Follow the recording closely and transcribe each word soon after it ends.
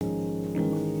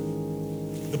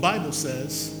The Bible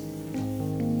says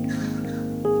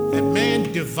that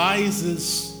man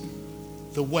devises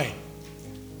the way,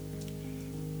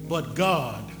 but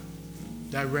God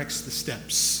directs the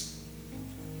steps.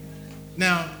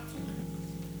 Now,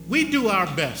 we do our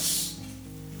best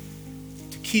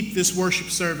to keep this worship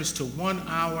service to 1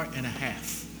 hour and a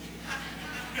half.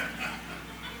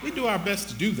 We do our best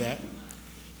to do that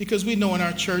because we know in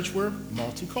our church we're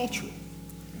multicultural.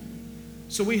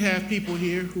 So we have people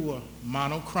here who are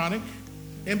monochronic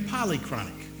and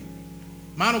polychronic.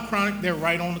 Monochronic, they're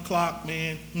right on the clock,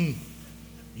 man.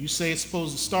 You say it's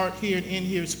supposed to start here and end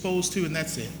here, it's supposed to, and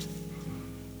that's it.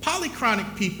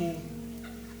 Polychronic people,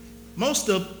 most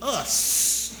of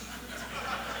us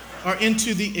are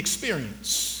into the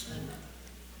experience.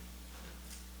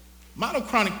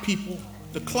 Monochronic people,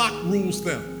 the clock rules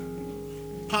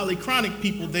them. Polychronic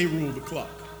people, they rule the clock.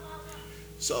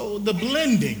 So the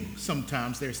blending,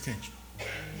 sometimes there's tension.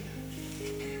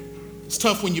 It's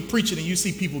tough when you're preaching and you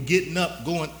see people getting up,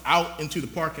 going out into the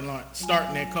parking lot,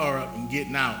 starting their car up and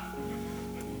getting out.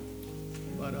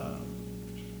 But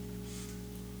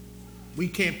we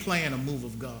can't plan a move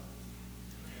of God.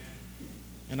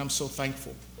 And I'm so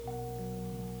thankful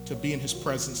to be in his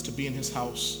presence, to be in his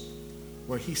house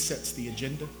where he sets the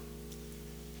agenda.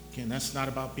 Again, that's not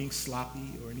about being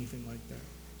sloppy or anything like that.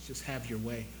 Just have your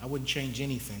way. I wouldn't change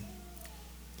anything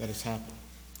that has happened.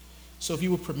 So if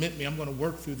you would permit me, I'm going to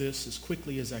work through this as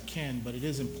quickly as I can, but it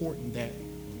is important that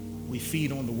we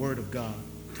feed on the word of God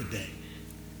today.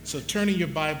 So turning your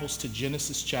Bibles to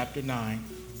Genesis chapter 9.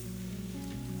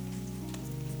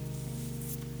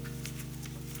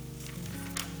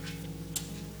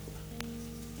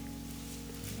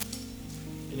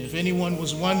 And if anyone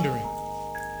was wondering,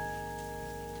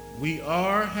 we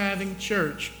are having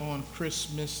church on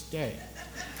Christmas Day.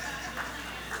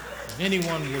 If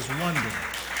anyone was wondering.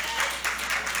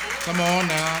 Come on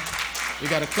now. We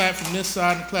got to clap from this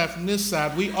side and clap from this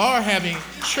side. We are having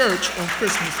church on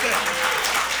Christmas Day.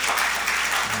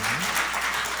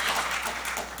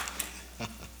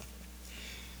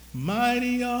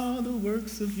 Mighty are the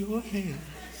works of your hands.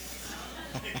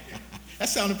 That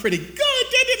sounded pretty good,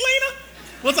 didn't it, Lena?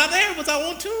 Was I there? Was I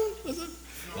on tune? Was it?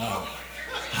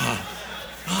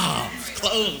 It's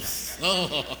close.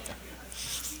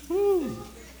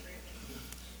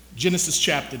 Genesis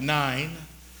chapter 9,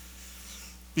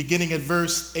 beginning at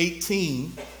verse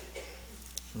 18,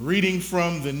 reading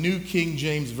from the New King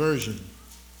James Version.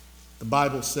 The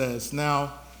Bible says,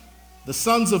 "Now the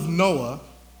sons of Noah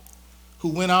who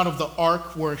went out of the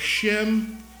ark were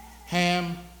Shem,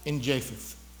 Ham, and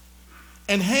Japheth.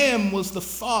 And Ham was the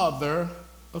father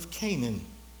of Canaan.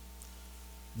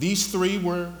 These three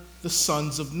were the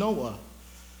sons of Noah,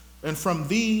 and from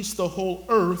these the whole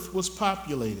earth was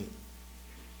populated.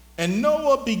 And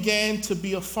Noah began to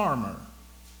be a farmer,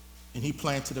 and he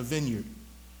planted a vineyard.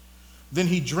 Then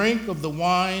he drank of the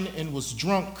wine and was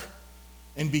drunk,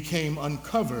 and became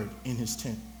uncovered in his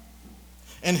tent.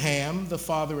 And Ham, the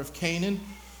father of Canaan,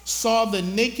 saw the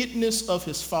nakedness of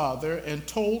his father and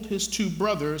told his two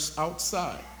brothers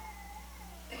outside.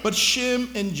 But Shem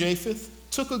and Japheth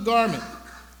took a garment,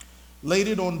 laid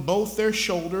it on both their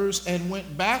shoulders, and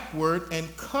went backward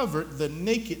and covered the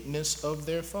nakedness of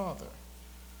their father.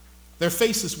 Their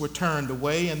faces were turned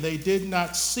away, and they did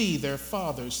not see their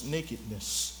father's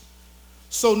nakedness.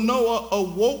 So Noah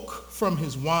awoke from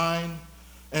his wine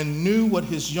and knew what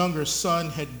his younger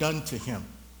son had done to him.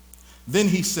 Then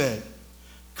he said,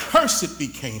 'Cursed be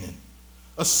Canaan,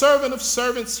 a servant of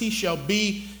servants he shall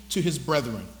be to his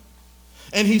brethren.'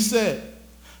 And he said,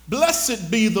 'Blessed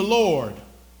be the Lord,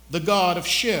 the God of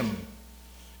Shem,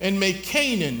 and may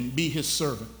Canaan be his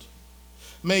servant.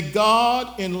 May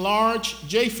God enlarge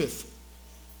Japheth,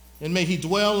 and may he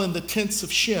dwell in the tents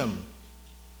of Shem,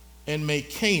 and may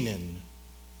Canaan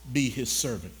be his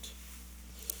servant.'"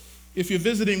 If you're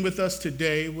visiting with us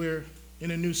today, we're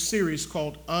in a new series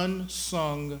called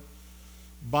Unsung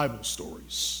Bible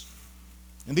Stories.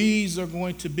 And these are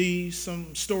going to be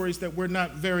some stories that we're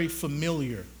not very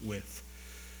familiar with.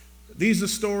 These are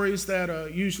stories that are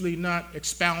usually not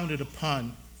expounded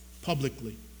upon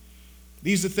publicly.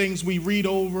 These are things we read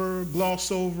over,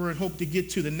 gloss over, and hope to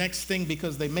get to the next thing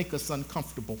because they make us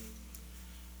uncomfortable.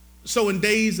 So in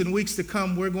days and weeks to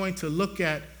come, we're going to look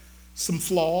at some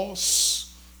flaws,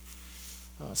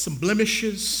 some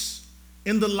blemishes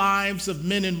in the lives of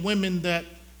men and women that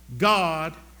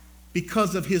God,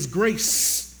 because of his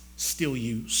grace, still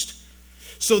used,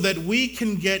 so that we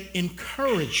can get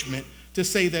encouragement to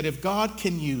say that if God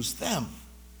can use them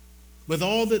with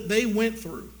all that they went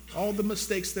through, all the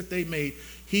mistakes that they made,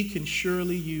 he can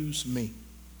surely use me.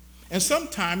 And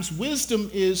sometimes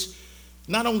wisdom is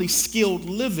Not only skilled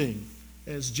living,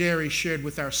 as Jerry shared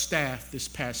with our staff this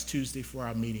past Tuesday for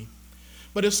our meeting,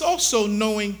 but it's also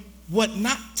knowing what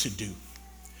not to do.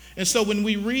 And so when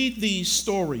we read these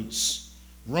stories,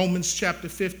 Romans chapter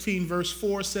 15, verse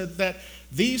 4 said that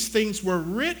these things were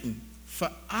written for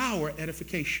our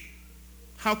edification.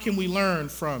 How can we learn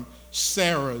from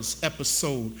Sarah's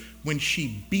episode when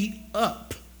she beat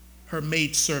up her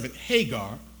maidservant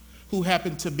Hagar, who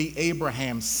happened to be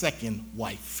Abraham's second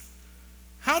wife?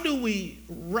 How do we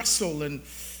wrestle and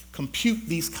compute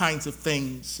these kinds of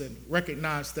things and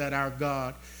recognize that our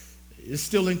God is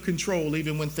still in control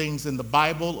even when things in the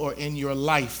Bible or in your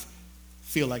life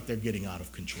feel like they're getting out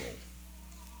of control?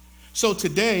 So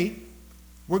today,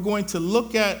 we're going to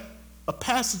look at a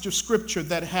passage of scripture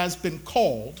that has been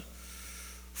called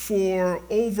for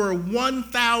over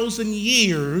 1,000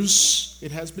 years.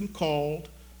 It has been called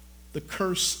the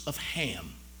curse of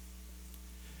Ham.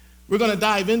 We're going to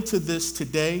dive into this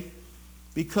today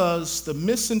because the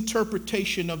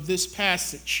misinterpretation of this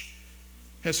passage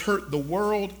has hurt the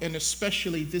world and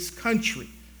especially this country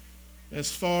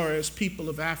as far as people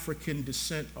of African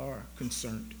descent are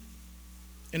concerned.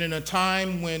 And in a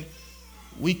time when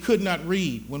we could not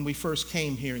read when we first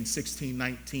came here in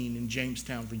 1619 in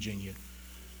Jamestown, Virginia,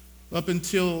 up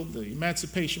until the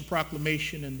Emancipation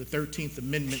Proclamation and the 13th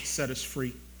Amendment set us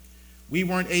free, we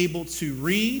weren't able to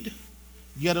read,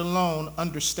 yet alone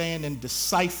understand and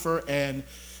decipher and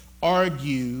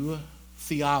argue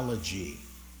theology.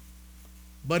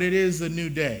 But it is a new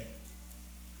day,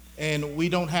 and we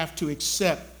don't have to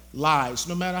accept lies,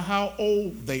 no matter how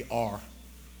old they are.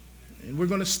 And we're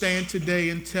going to stand today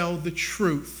and tell the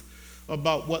truth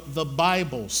about what the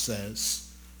Bible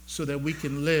says so that we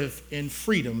can live in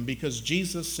freedom, because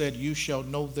Jesus said, "You shall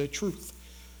know the truth,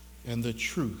 and the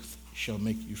truth shall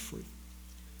make you free."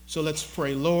 So let's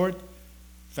pray. Lord,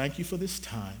 thank you for this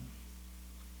time.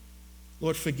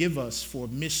 Lord, forgive us for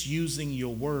misusing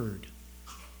your word.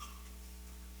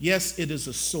 Yes, it is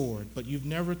a sword, but you've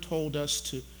never told us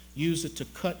to use it to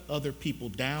cut other people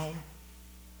down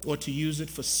or to use it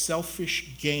for selfish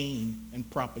gain and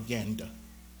propaganda.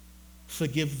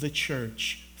 Forgive the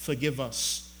church. Forgive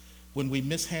us when we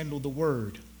mishandle the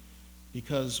word,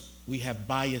 because we have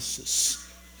biases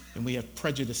and we have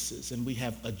prejudices and we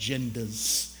have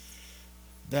agendas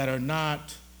that are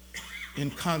not in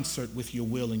concert with your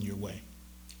will and your way.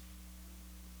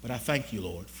 But I thank you,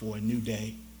 Lord, for a new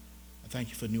day. I thank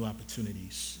you for new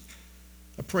opportunities.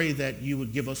 I pray that you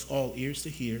would give us all ears to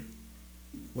hear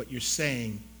what you're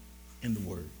saying in the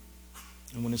word.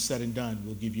 And when it's said and done,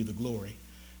 we'll give you the glory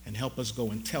and help us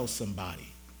go and tell somebody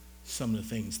some of the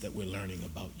things that we're learning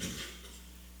about you.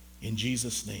 In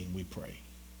Jesus' name we pray.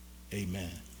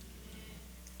 Amen.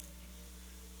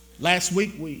 Last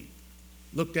week we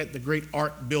looked at the great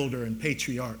ark builder and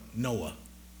patriarch Noah.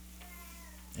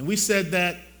 And we said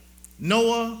that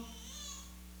Noah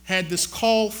had this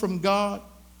call from God.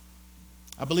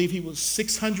 I believe he was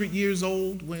 600 years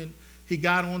old when he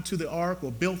got onto the ark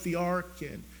or built the ark,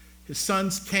 and his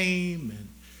sons came and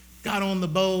got on the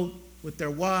boat with their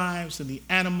wives and the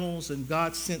animals, and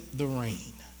God sent the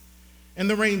rain. And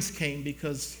the rains came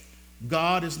because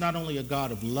God is not only a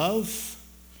God of love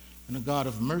and a God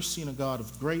of mercy and a God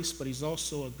of grace, but he's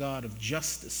also a God of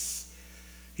justice.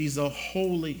 He's a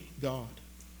holy God.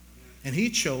 And he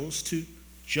chose to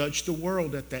judge the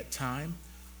world at that time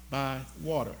by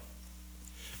water.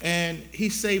 And he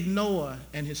saved Noah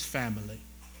and his family.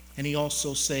 And he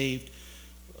also saved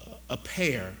a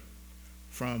pair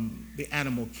from the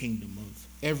animal kingdom of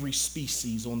every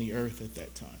species on the earth at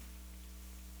that time,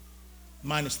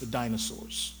 minus the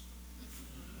dinosaurs.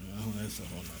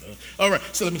 All right,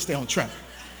 so let me stay on track.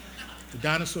 The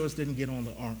dinosaurs didn't get on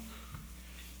the ark.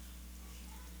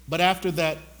 But after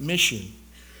that mission,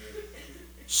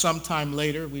 sometime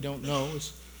later, we don't know,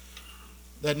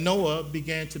 that Noah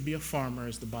began to be a farmer,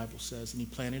 as the Bible says, and he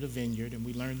planted a vineyard. And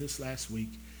we learned this last week,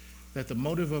 that the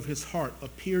motive of his heart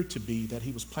appeared to be that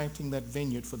he was planting that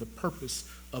vineyard for the purpose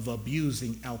of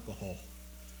abusing alcohol.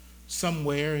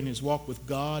 Somewhere in his walk with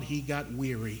God, he got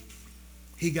weary.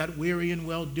 He got weary in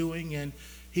well-doing, and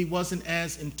he wasn't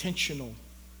as intentional.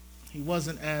 He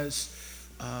wasn't as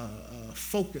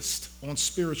focused on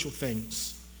spiritual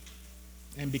things.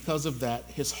 And because of that,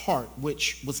 his heart,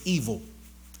 which was evil,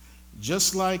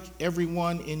 just like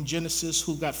everyone in Genesis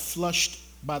who got flushed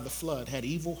by the flood had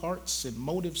evil hearts and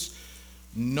motives,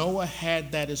 Noah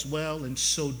had that as well, and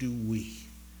so do we.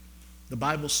 The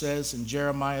Bible says in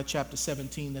Jeremiah chapter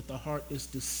 17 that the heart is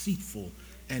deceitful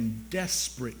and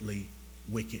desperately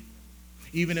wicked.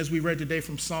 Even as we read today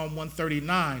from Psalm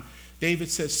 139,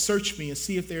 David says, "Search me and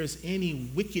see if there is any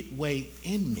wicked way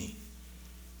in me,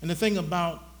 And the thing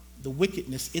about the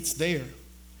wickedness, it's there.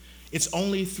 It's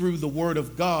only through the word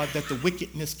of God that the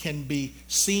wickedness can be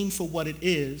seen for what it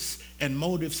is and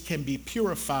motives can be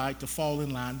purified to fall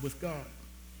in line with God.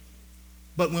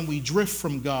 But when we drift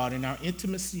from God in our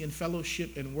intimacy and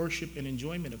fellowship and worship and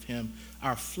enjoyment of him,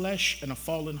 our flesh and a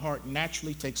fallen heart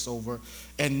naturally takes over.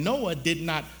 And Noah did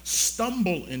not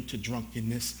stumble into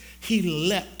drunkenness. He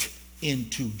leapt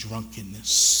into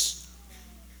drunkenness.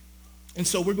 And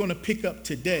so we're going to pick up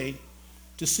today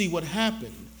to see what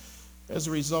happened as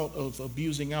a result of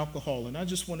abusing alcohol. And I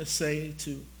just want to say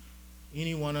to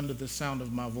anyone under the sound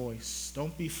of my voice,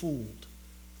 don't be fooled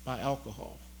by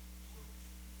alcohol.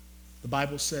 The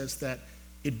Bible says that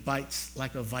it bites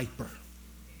like a viper.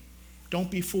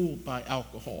 Don't be fooled by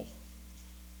alcohol.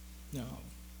 No.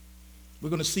 We're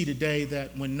going to see today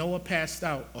that when Noah passed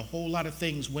out, a whole lot of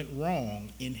things went wrong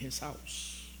in his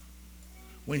house.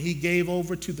 When he gave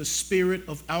over to the spirit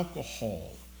of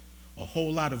alcohol, a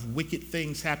whole lot of wicked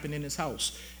things happened in his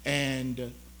house.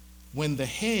 And when the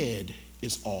head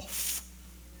is off,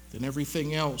 then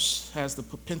everything else has the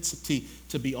propensity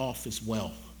to be off as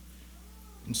well.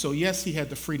 And so, yes, he had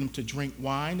the freedom to drink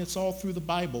wine. It's all through the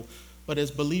Bible. But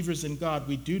as believers in God,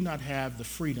 we do not have the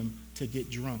freedom to get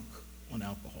drunk on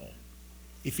alcohol.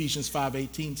 Ephesians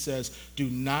 5:18 says, do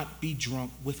not be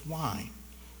drunk with wine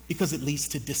because it leads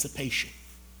to dissipation.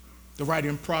 The writer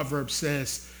in Proverbs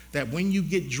says that when you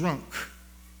get drunk,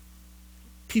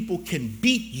 people can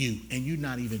beat you and you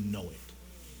not even know it.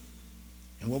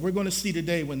 And what we're going to see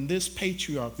today, when this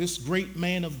patriarch, this great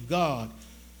man of God,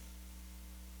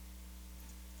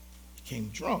 became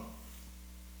drunk,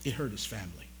 it hurt his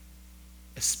family,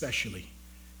 especially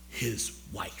his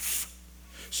wife.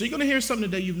 So you're going to hear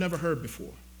something today you've never heard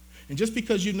before. And just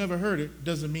because you've never heard it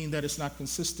doesn't mean that it's not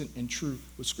consistent and true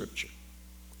with Scripture.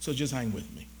 So just hang with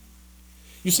me.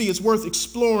 You see, it's worth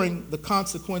exploring the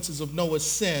consequences of Noah's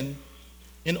sin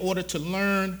in order to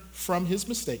learn from his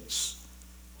mistakes.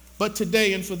 But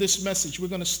today, and for this message, we're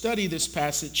going to study this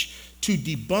passage to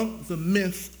debunk the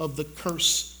myth of the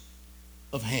curse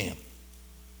of Ham.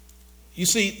 You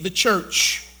see, the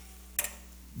church,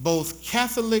 both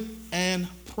Catholic and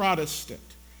Protestant,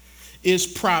 is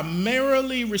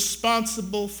primarily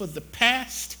responsible for the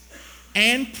past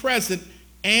and present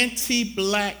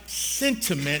anti-black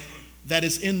sentiment that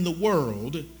is in the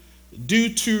world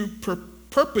due to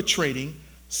perpetrating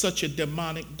such a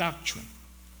demonic doctrine.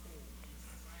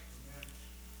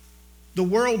 The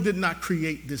world did not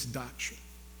create this doctrine.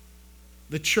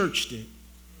 The church did.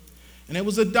 And it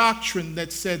was a doctrine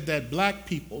that said that black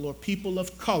people or people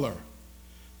of color,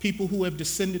 people who have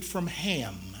descended from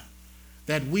Ham,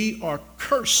 that we are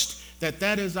cursed,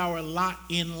 that is our lot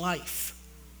in life,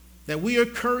 that we are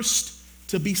cursed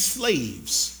to be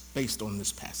slaves based on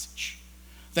this passage,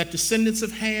 that descendants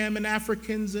of Ham and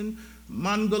Africans and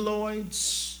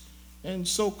Mongoloids and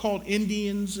so-called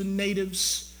Indians and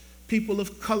natives, people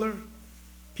of color,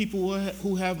 people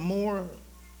who have more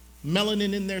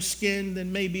melanin in their skin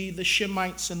than maybe the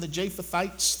Shemites and the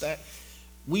Japhethites, that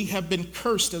we have been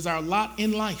cursed as our lot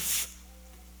in life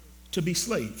to be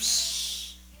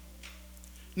slaves.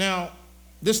 Now,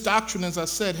 this doctrine, as I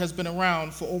said, has been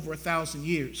around for over 1,000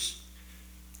 years.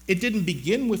 It didn't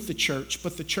begin with the church,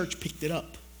 but the church picked it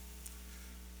up.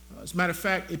 As a matter of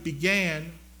fact, it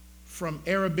began from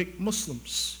Arabic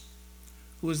Muslims,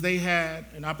 who, as they had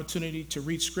an opportunity to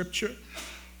read Scripture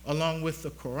along with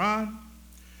the Quran,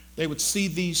 they would see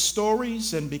these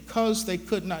stories, and because they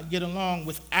could not get along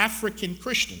with African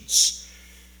Christians,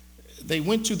 they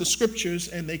went to the Scriptures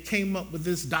and they came up with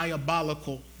this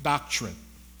diabolical doctrine.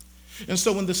 And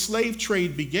so when the slave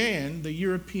trade began, the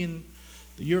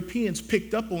Europeans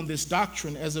picked up on this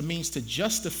doctrine as a means to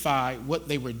justify what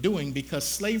they were doing, because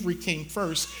slavery came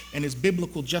first and its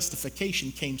biblical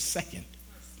justification came second.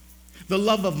 The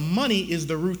love of money is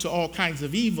the root to all kinds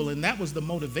of evil, and that was the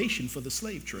motivation for the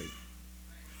slave trade.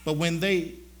 But when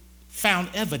they found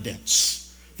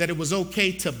evidence that it was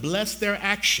okay to bless their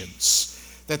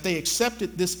actions, that they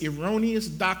accepted this erroneous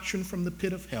doctrine from the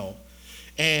pit of hell,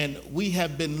 and we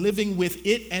have been living with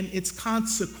it and its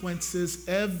consequences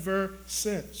ever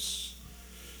since.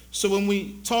 So when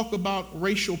we talk about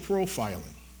racial profiling,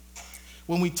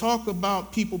 when we talk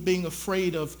about people being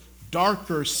afraid of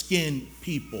darker skinned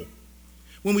people,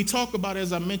 when we talk about,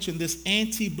 as I mentioned, this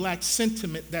anti-black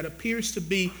sentiment that appears to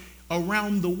be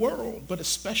around the world, but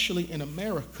especially in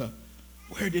America,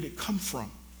 where did it come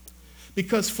from?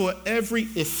 Because for every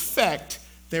effect,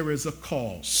 there is a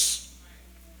cause.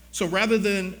 So rather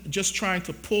than just trying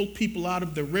to pull people out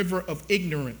of the river of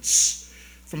ignorance,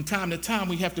 from time to time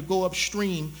we have to go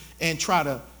upstream and try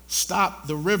to stop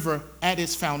the river at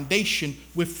its foundation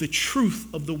with the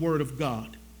truth of the Word of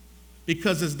God.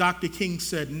 Because as Dr. King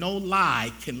said, no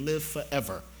lie can live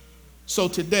forever. So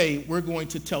today we're going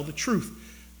to tell the truth,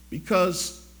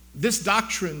 because this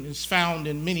doctrine is found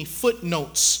in many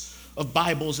footnotes of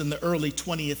Bibles in the early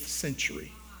 20th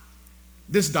century.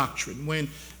 This doctrine, when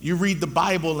you read the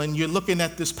Bible and you're looking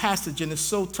at this passage and it's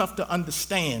so tough to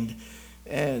understand,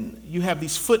 and you have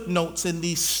these footnotes in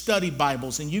these study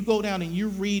Bibles, and you go down and you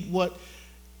read what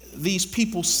these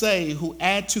people say who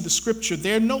add to the scripture,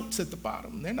 their notes at the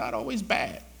bottom. They're not always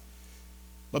bad,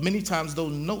 but many times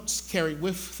those notes carry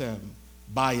with them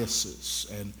biases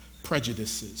and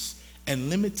prejudices and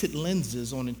limited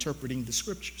lenses on interpreting the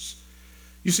scriptures.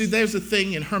 You see, there's a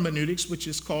thing in hermeneutics which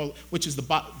is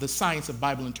the science of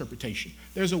Bible interpretation.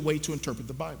 There's a way to interpret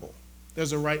the Bible.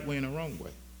 There's a right way and a wrong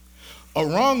way. A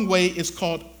wrong way is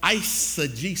called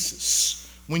eisegesis,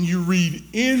 when you read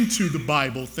into the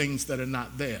Bible things that are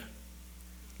not there.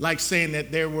 Like saying that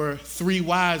there were 3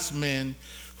 wise men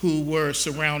who were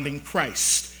surrounding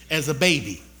Christ as a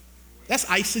baby. That's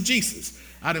eisegesis.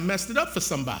 I'd have messed it up for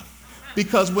somebody.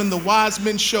 Because when the wise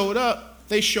men showed up,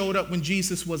 they showed up when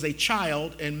Jesus was a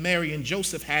child and Mary and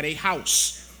Joseph had a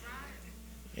house.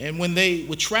 And when they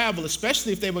would travel,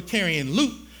 especially if they were carrying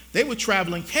loot, they would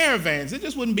travel in caravans. It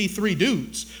just wouldn't be 3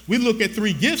 dudes. We look at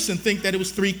 3 gifts and think that it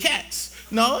was 3 cats.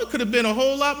 No, it could have been a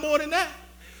whole lot more than that.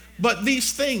 But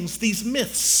these things, these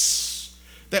myths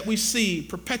that we see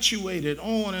perpetuated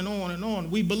on and on and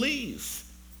on, we believe.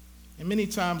 And many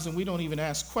times, and we don't even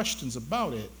ask questions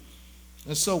about it.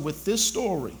 And so with this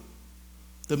story,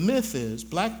 the myth is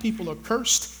black people are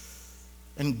cursed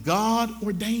and God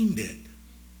ordained it.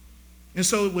 And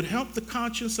so it would help the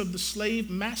conscience of the slave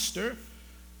master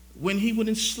when he would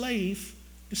enslave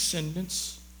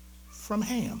descendants from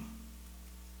Ham.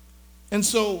 And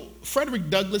so Frederick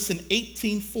Douglass in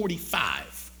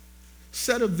 1845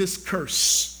 said of this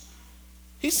curse,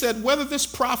 he said, whether this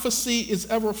prophecy is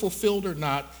ever fulfilled or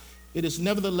not, it is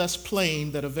nevertheless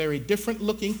plain that a very different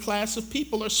looking class of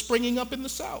people are springing up in the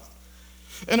South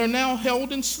and are now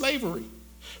held in slavery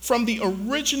from those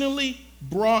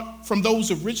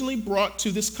originally brought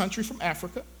to this country from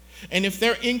Africa. And if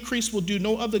their increase will do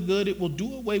no other good, it will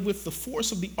do away with the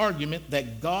force of the argument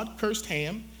that God cursed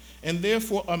Ham, and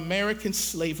therefore American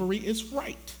slavery is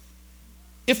right.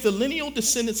 If the lineal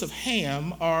descendants of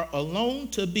Ham are alone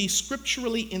to be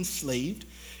scripturally enslaved,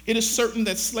 it is certain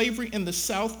that slavery in the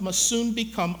South must soon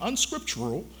become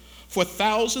unscriptural, for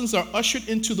thousands are ushered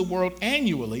into the world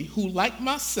annually who, like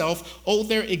myself, owe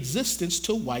their existence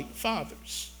to white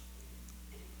fathers.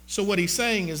 So what he's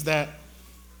saying is that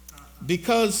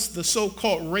because the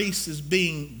so-called race is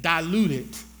being diluted,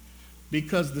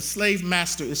 because the slave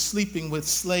master is sleeping with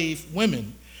slave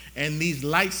women, and these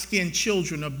light-skinned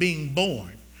children are being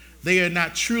born, they are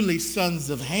not truly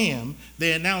sons of Ham.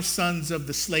 They are now sons of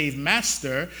the slave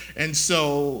master. And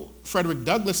so Frederick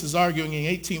Douglass is arguing in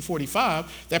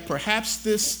 1845 that perhaps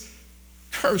this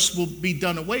curse will be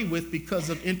done away with because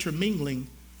of intermingling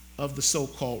of the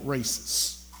so-called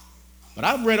races. But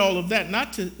I've read all of that,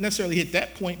 not to necessarily hit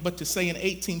that point, but to say in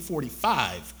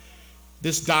 1845,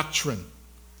 this doctrine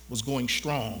was going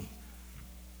strong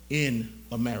in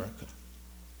America.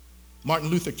 Martin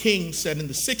Luther King said in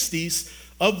the 60s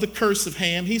of the curse of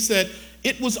Ham, he said,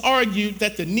 it was argued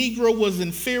that the Negro was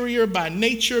inferior by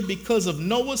nature because of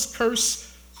Noah's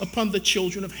curse upon the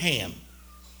children of Ham.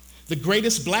 The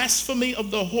greatest blasphemy of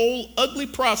the whole ugly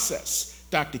process,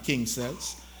 Dr. King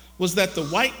says, was that the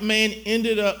white man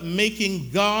ended up making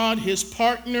God his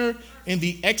partner in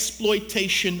the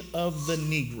exploitation of the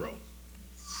Negro.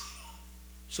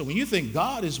 So when you think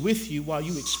God is with you while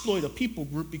you exploit a people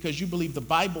group because you believe the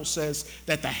Bible says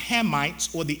that the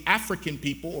Hamites or the African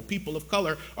people or people of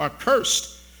color are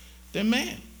cursed, then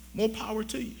man, more power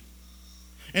to you.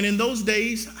 And in those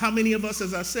days, how many of us,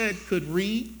 as I said, could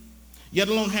read, yet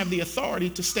alone have the authority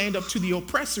to stand up to the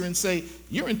oppressor and say,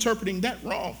 you're interpreting that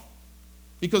wrong?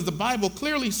 Because the Bible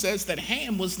clearly says that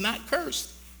Ham was not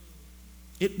cursed.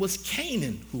 It was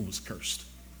Canaan who was cursed.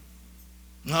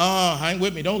 Oh, hang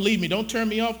with me. Don't leave me. Don't turn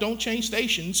me off. Don't change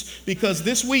stations. Because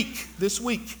this week,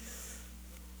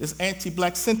 this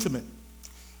anti-black sentiment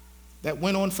that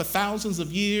went on for thousands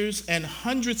of years and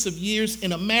hundreds of years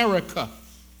in America,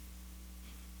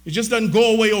 it just doesn't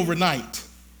go away overnight.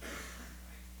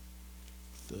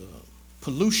 The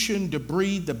pollution,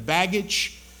 debris, the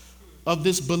baggage of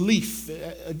this belief,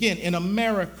 again, in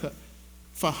America,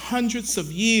 for hundreds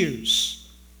of years,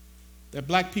 that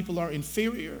black people are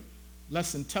inferior,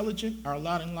 less intelligent, our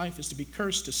lot in life is to be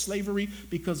cursed to slavery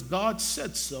because God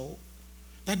said so.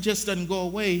 That just doesn't go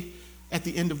away at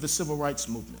the end of the civil rights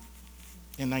movement.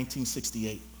 in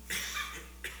 1968.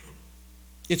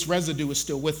 Its residue is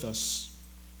still with us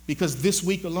because this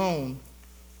week alone,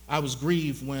 I was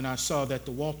grieved when I saw that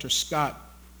the Walter Scott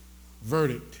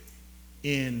verdict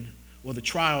the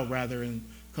trial rather, in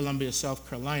Columbia, South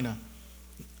Carolina,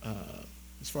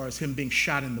 as far as him being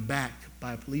shot in the back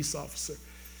by a police officer.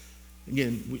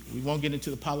 Again, we won't get into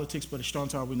the politics, but at Strong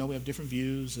Tower, we know we have different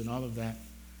views and all of that.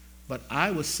 But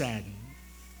I was saddened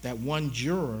that one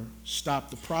juror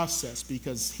stopped the process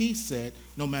because he said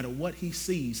no matter what he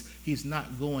sees, he's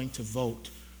not going to vote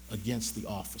against the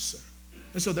officer.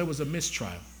 And so there was a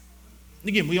mistrial. And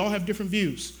again, we all have different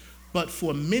views, but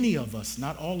for many of us,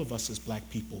 not all of us as black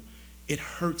people, it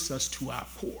hurts us to our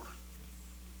core.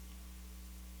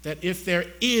 That if there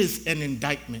is an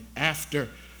indictment after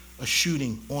a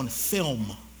shooting on film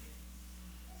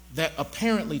that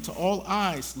apparently to all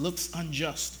eyes looks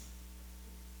unjust,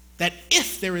 that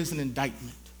if there is an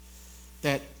indictment,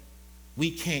 that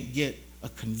we can't get a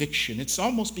conviction. It's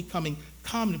almost becoming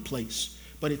commonplace,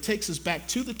 but it takes us back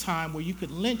to the time where you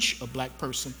could lynch a black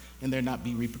person and there not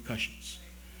be repercussions.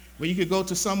 Where you could go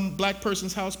to some black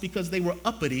person's house because they were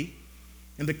uppity,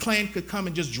 and the Klan could come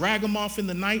and just drag them off in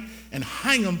the night and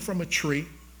hang them from a tree,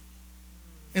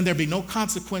 and there'd be no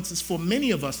consequences for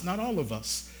many of us, not all of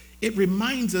us. It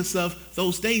reminds us of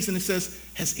those days, and it says,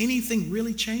 has anything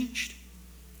really changed?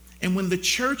 And when the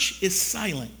church is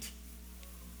silent,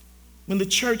 when the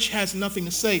church has nothing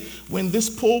to say, when this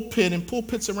pulpit and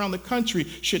pulpits around the country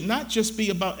should not just be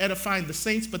about edifying the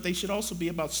saints, but they should also be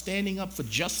about standing up for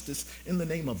justice in the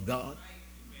name of God.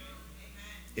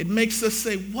 It makes us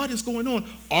say, what is going on?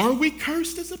 Are we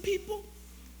cursed as a people?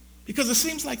 Because it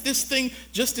seems like this thing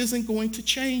just isn't going to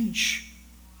change.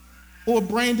 Or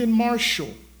Brandon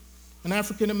Marshall, an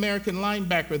African-American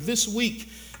linebacker, this week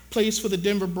plays for the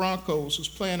Denver Broncos, who's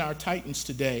playing our Titans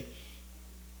today.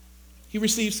 He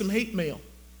received some hate mail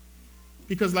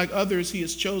because, like others, he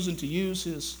has chosen to use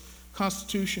his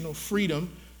constitutional freedom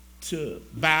to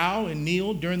bow and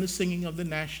kneel during the singing of the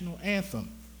national anthem.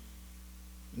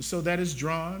 And so that has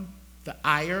drawn the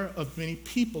ire of many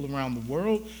people around the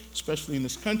world, especially in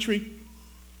this country.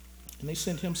 And they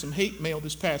sent him some hate mail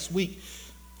this past week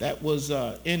that was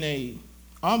in an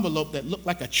envelope that looked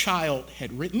like a child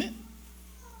had written it.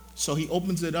 So he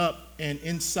opens it up, and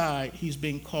inside he's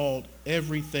being called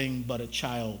everything but a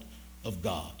child of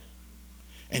God.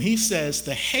 And he says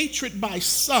the hatred by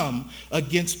some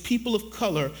against people of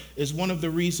color is one of the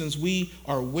reasons we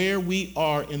are where we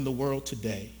are in the world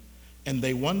today. And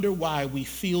they wonder why we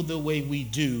feel the way we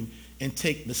do and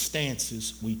take the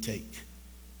stances we take.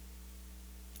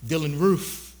 Dylan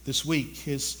Roof, this week,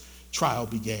 his trial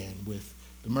began with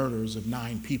the murders of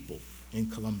 9 people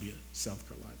in Columbia, South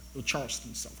Carolina, or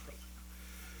Charleston, South Carolina.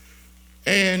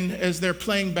 And as they're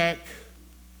playing back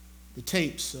the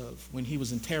tapes of when he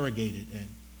was interrogated, and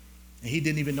he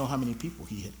didn't even know how many people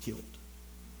he had killed.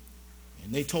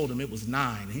 And they told him it was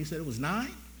 9. And he said, it was 9?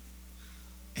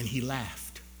 And he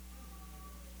laughed.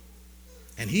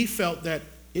 And he felt that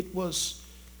it was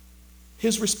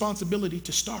his responsibility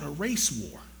to start a race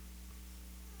war.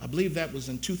 I believe that was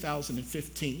in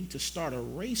 2015, to start a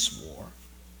race war.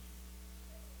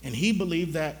 And he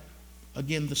believed that,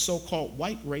 again, the so-called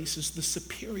white race is the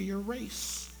superior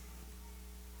race.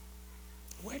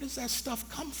 Where does that stuff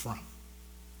come from?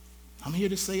 I'm here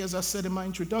to say, as I said in my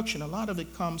introduction, a lot of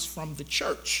it comes from the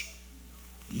church.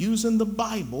 Using the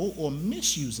Bible or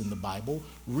misusing the Bible,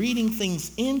 reading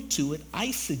things into it,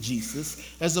 eisegesis,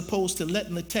 as opposed to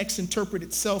letting the text interpret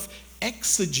itself,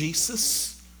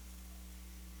 exegesis.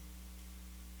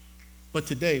 But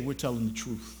today, we're telling the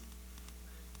truth.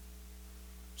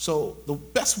 So the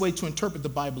best way to interpret the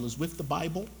Bible is with the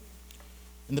Bible.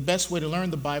 And the best way to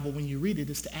learn the Bible when you read it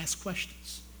is to ask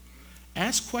questions.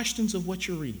 Ask questions of what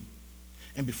you're reading.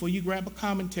 And before you grab a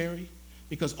commentary,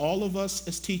 because all of us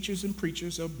as teachers and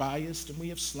preachers are biased and we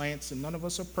have slants and none of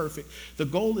us are perfect, the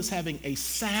goal is having a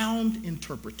sound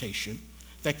interpretation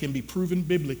that can be proven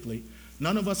biblically.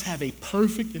 None of us have a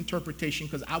perfect interpretation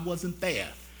because I wasn't there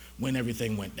when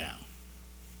everything went down.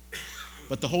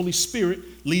 But the Holy Spirit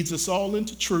leads us all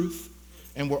into truth,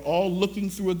 and we're all looking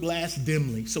through a glass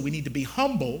dimly. So we need to be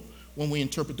humble when we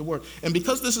interpret the word. And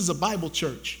because this is a Bible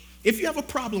church, if you have a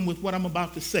problem with what I'm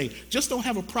about to say, just don't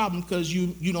have a problem because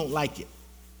you don't like it.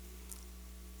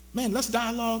 Man, let's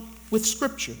dialogue with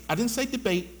Scripture. I didn't say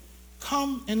debate.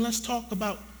 Come and let's talk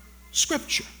about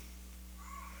Scripture.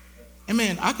 And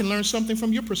man, I can learn something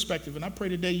from your perspective, and I pray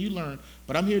today you learn.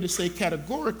 But I'm here to say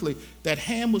categorically that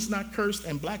Ham was not cursed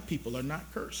and black people are not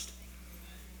cursed.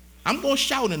 I'm going to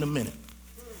shout in a minute.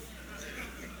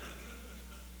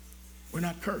 We're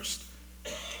not cursed.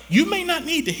 You may not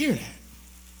need to hear that.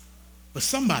 but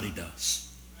somebody does.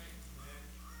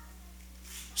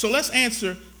 So let's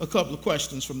answer a couple of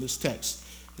questions from this text,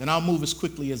 and I'll move as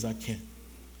quickly as I can.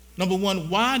 Number one,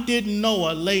 why did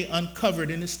Noah lay uncovered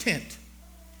in his tent?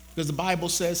 Because the Bible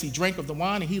says he drank of the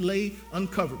wine and he lay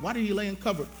uncovered. Why did he lay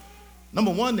uncovered?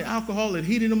 Number one, the alcohol had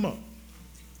heated him up.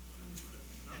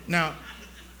 Now,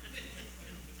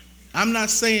 I'm not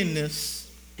saying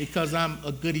this because I'm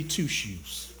a goody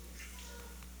two-shoes.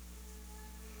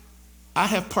 I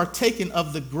have partaken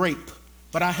of the grape,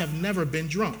 but I have never been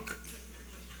drunk.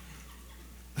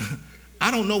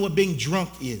 I don't know what being drunk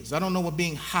is. I don't know what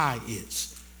being high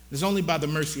is. It's only by the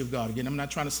mercy of God. Again, I'm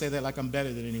not trying to say that like I'm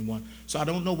better than anyone. So I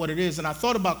don't know what it is. And I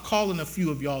thought about calling a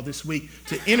few of y'all this week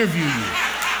to interview you.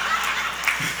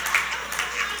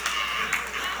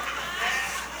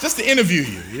 Just to interview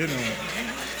you, you know.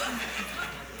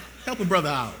 Help a brother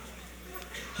out.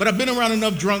 But I've been around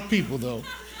enough drunk people, though,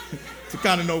 to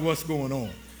kind of know what's going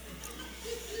on.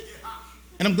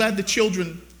 And I'm glad the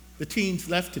teens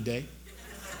left today.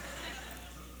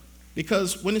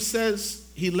 Because when it says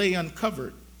he lay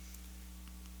uncovered,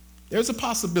 there's a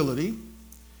possibility,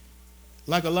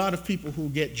 like a lot of people who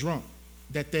get drunk,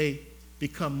 that they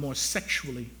become more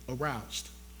sexually aroused.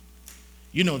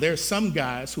 You know, there are some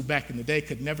guys who back in the day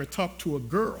could never talk to a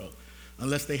girl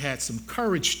unless they had some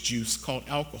courage juice called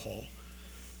alcohol.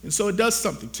 And so it does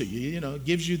something to you, you know, it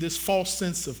gives you this false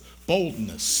sense of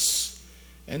boldness.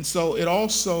 And so it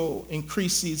also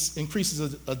increases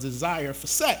a desire for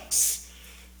sex.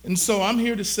 And so I'm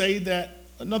here to say that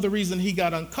another reason he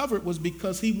got uncovered was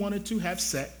because he wanted to have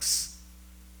sex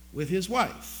with his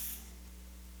wife.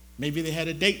 Maybe they had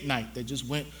a date night that just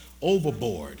went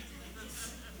overboard.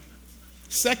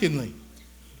 Secondly,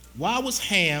 why was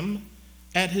Ham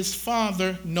at his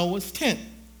father Noah's tent?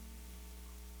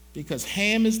 Because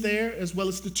Ham is there as well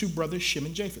as the two brothers Shem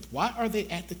and Japheth. Why are they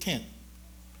at the tent?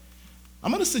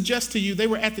 I'm going to suggest to you they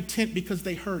were at the tent because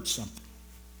they heard something.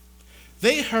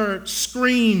 They heard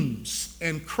screams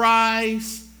and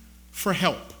cries for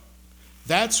help.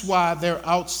 That's why they're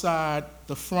outside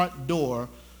the front door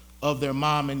of their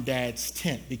mom and dad's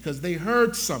tent, because they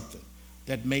heard something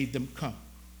that made them come.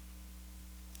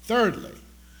 Thirdly,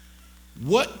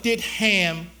 what did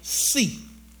Ham see?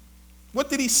 What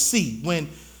did he see when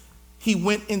he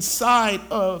went inside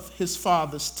of his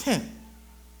father's tent?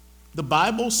 The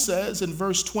Bible says in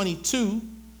verse 22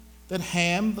 that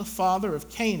Ham, the father of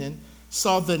Canaan,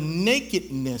 saw the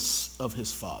nakedness of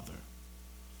his father.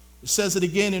 It says it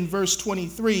again in verse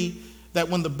 23 that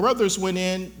when the brothers went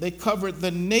in, they covered the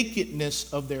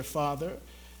nakedness of their father.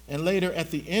 And later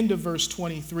at the end of verse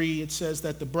 23, it says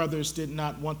that the brothers did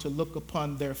not want to look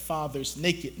upon their father's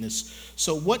nakedness.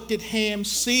 So what did Ham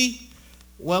see?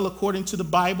 Well, according to the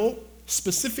Bible,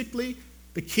 specifically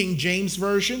the King James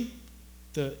Version,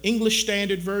 the English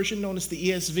Standard Version known as the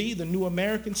ESV, the New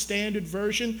American Standard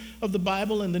Version of the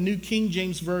Bible, and the New King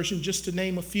James Version, just to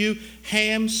name a few,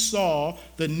 Ham saw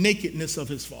the nakedness of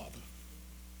his father.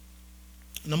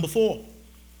 Number 4,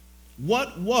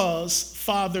 what was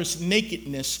father's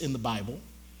nakedness in the Bible,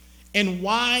 and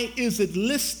why is it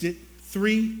listed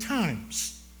 3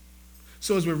 times?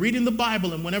 So as we're reading the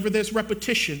Bible, and whenever there's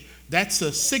repetition, that's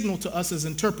a signal to us as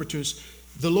interpreters.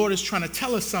 The Lord is trying to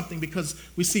tell us something because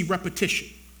we see repetition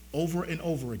over and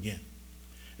over again.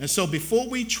 And so before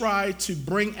we try to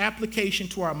bring application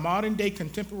to our modern day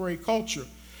contemporary culture,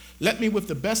 let me, with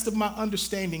the best of my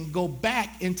understanding, go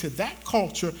back into that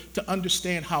culture to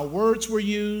understand how words were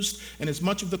used and as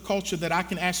much of the culture that I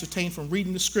can ascertain from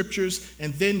reading the scriptures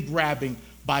and then grabbing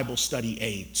Bible study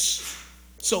aids.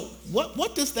 So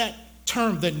what does that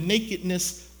term, the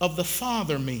nakedness of the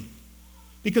father, mean?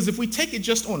 Because if we take it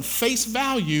just on face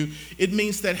value, it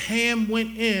means that Ham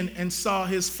went in and saw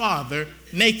his father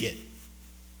naked.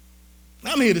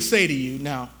 I'm here to say to you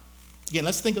now, again,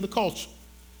 let's think of the culture.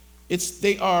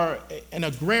 They are an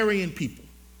agrarian people,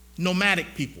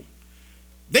 nomadic people.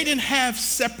 They didn't have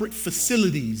separate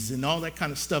facilities and all that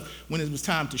kind of stuff when it was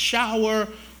time to shower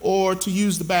or to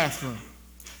use the bathroom,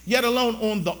 yet alone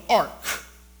on the ark.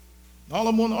 All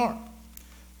of them on the ark.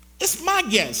 It's my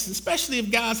guess, especially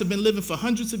if guys have been living for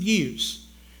hundreds of years,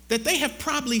 that they have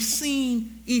probably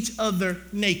seen each other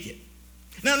naked.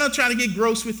 Now, I'm not trying to get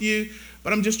gross with you,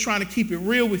 but I'm just trying to keep it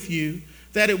real with you,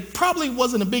 that it probably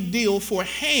wasn't a big deal for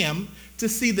Ham to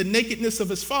see the nakedness of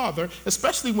his father,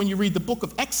 especially when you read the book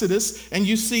of Exodus and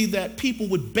you see that people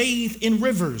would bathe in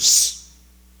rivers.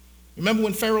 Remember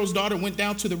when Pharaoh's daughter went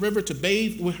down to the river to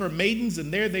bathe with her maidens,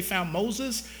 and there they found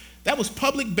Moses? That was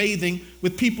public bathing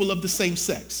with people of the same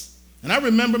sex. And I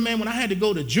remember, man, when I had to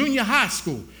go to junior high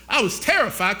school, I was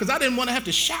terrified because I didn't want to have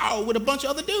to shower with a bunch of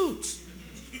other dudes.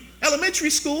 Elementary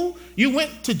school, you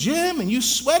went to gym and you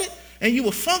sweated and you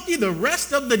were funky the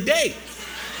rest of the day.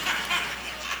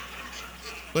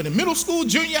 But in middle school,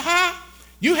 junior high,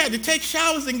 you had to take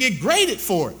showers and get graded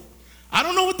for it. I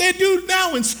don't know what they do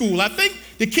now in school. I think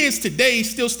the kids today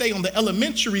still stay on the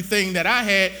elementary thing that I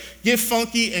had, get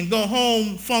funky and go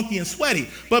home funky and sweaty.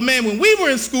 But man, when we were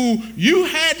in school, you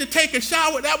had to take a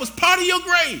shower. That was part of your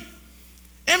grade.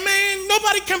 And man,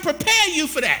 nobody can prepare you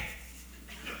for that.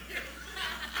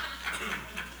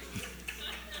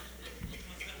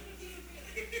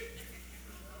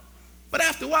 But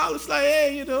after a while, it's like,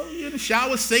 hey, you're in the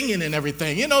shower singing and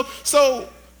everything, So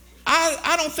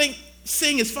I don't think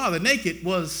seeing his father naked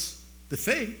was the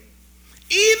thing.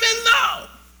 Even though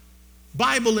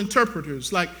Bible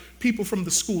interpreters, like people from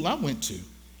the school I went to,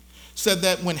 said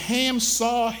that when Ham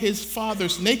saw his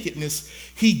father's nakedness,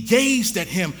 he gazed at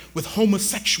him with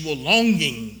homosexual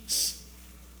longings.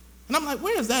 And I'm like,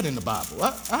 where is that in the Bible?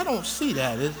 I don't see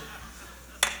that.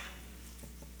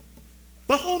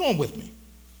 But hold on with me.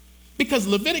 Because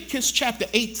Leviticus chapter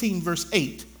 18, verse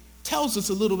 8 tells us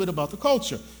a little bit about the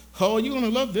culture. Oh, you're going to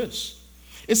love this.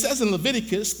 It says in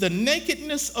Leviticus, the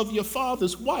nakedness of your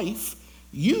father's wife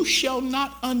you shall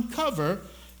not uncover.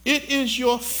 It is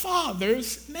your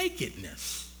father's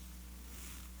nakedness.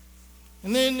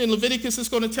 And then in Leviticus, it's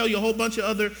going to tell you a whole bunch of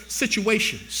other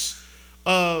situations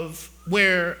of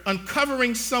where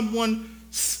uncovering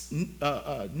someone's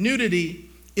nudity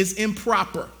is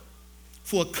improper.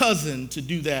 For a cousin to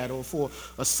do that, or for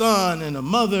a son and a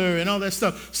mother and all that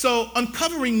stuff. So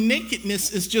uncovering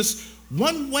nakedness is just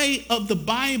one way of the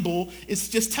Bible. It's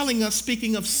just telling us,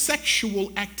 speaking of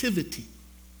sexual activity.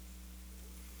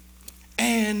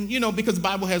 And, because the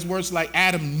Bible has words like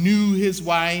Adam knew his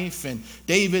wife, and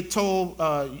David told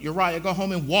Uriah, go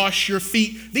home and wash your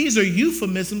feet. These are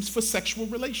euphemisms for sexual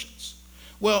relations.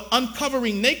 Well,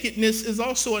 uncovering nakedness is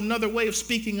also another way of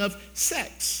speaking of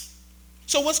sex.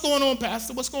 So what's going on,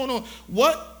 Pastor? What's going on?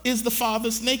 What is the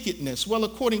father's nakedness? Well,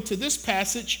 according to this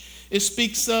passage, it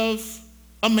speaks of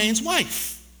a man's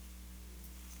wife.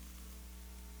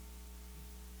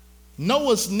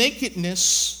 Noah's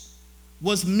nakedness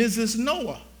was Mrs.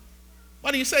 Noah.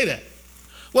 Why do you say that?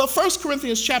 Well, 1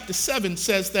 Corinthians chapter 7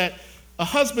 says that a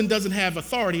husband doesn't have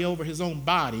authority over his own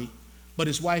body, but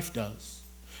his wife does.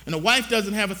 And a wife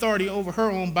doesn't have authority over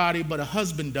her own body, but a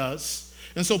husband does.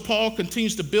 And so Paul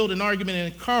continues to build an argument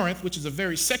in Corinth, which is a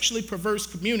very sexually perverse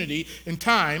community in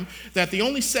time, that the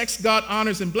only sex God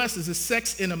honors and blesses is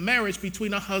sex in a marriage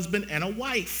between a husband and a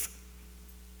wife.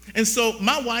 And so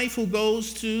my wife, who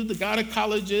goes to the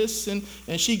gynecologist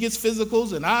and she gets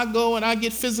physicals, and I go and I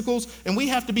get physicals, and we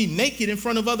have to be naked in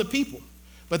front of other people.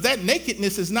 But that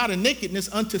nakedness is not a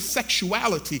nakedness unto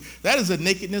sexuality. That is a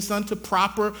nakedness unto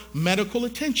proper medical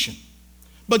attention.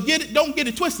 But don't get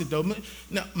it twisted, though.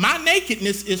 Now, my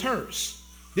nakedness is hers.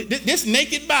 This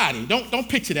naked body, don't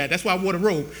picture that. That's why I wore the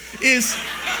robe.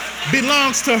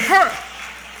 Belongs to her.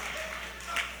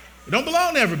 It don't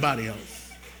belong to everybody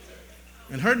else.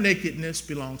 And her nakedness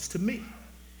belongs to me.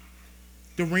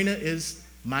 Dorena is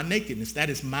my nakedness. That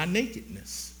is my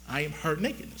nakedness. I am her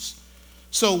nakedness.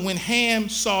 So when Ham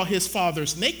saw his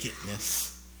father's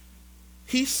nakedness,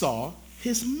 he saw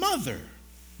his mother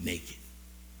naked.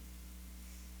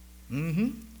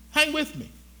 Hang with me.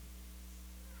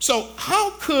 So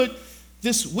how could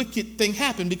this wicked thing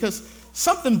happen? Because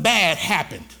something bad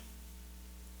happened.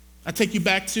 I take you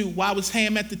back to why was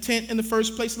Ham at the tent in the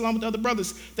first place along with the other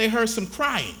brothers? They heard some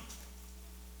crying.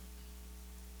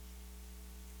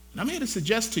 And I'm here to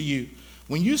suggest to you,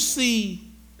 when you see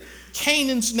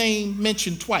Canaan's name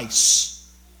mentioned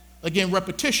twice, again,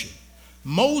 repetition,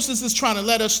 Moses is trying to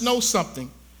let us know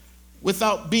something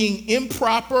without being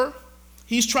improper.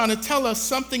 He's trying to tell us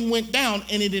something went down,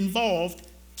 and it involved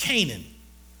Canaan,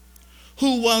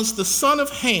 who was the son of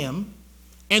Ham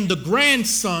and the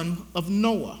grandson of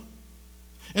Noah.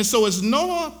 And so as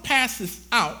Noah passes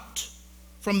out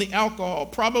from the alcohol,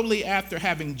 probably after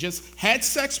having just had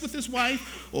sex with his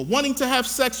wife or wanting to have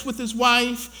sex with his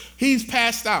wife, he's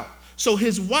passed out. So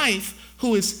his wife,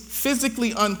 who is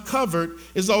physically uncovered,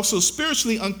 is also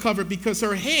spiritually uncovered because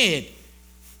her head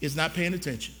is not paying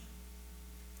attention.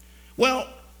 Well,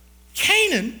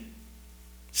 Canaan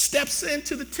steps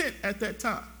into the tent at that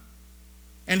time,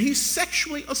 and he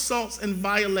sexually assaults and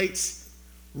violates,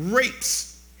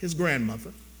 rapes his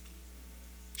grandmother.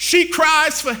 She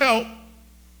cries for help,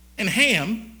 and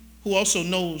Ham, who also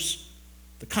knows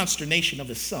the consternation of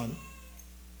his son,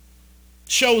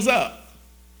 shows up.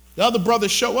 The other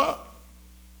brothers show up.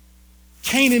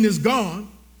 Canaan is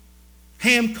gone.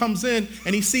 Ham comes in,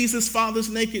 and he sees his father's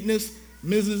nakedness.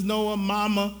 Mrs. Noah,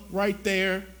 mama, right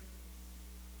there.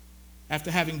 after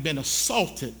having been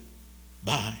assaulted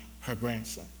by her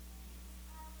grandson.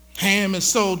 Ham is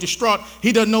so distraught,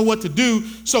 he doesn't know what to do.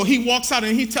 So he walks out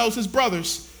and he tells his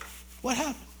brothers, what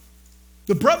happened?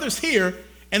 The brothers hear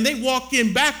and they walk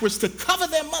in backwards to cover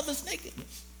their mother's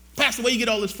nakedness. Pastor, where you get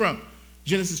all this from?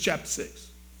 Genesis chapter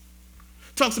 6.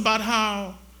 Talks about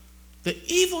how the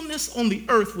evilness on the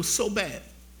earth was so bad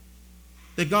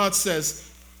that God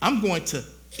says, I'm going to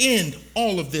end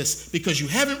all of this because you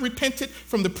haven't repented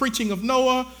from the preaching of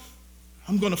Noah.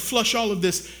 I'm going to flush all of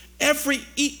this. Every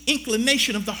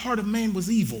inclination of the heart of man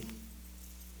was evil.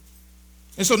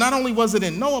 And so not only was it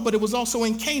in Noah, but it was also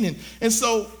in Canaan. And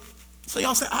so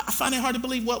y'all say, I find it hard to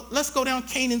believe. Well, let's go down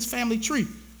Canaan's family tree.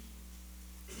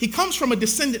 He comes from a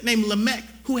descendant named Lamech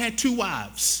who had 2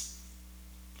 wives.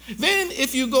 Then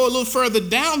if you go a little further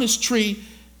down his tree,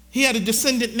 he had a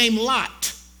descendant named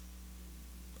Lot.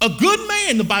 A good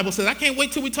man, the Bible says. I can't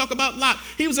wait till we talk about Lot.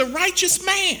 He was a righteous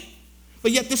man.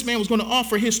 But yet this man was going to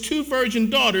offer his 2 virgin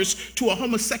daughters to a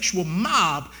homosexual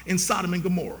mob in Sodom and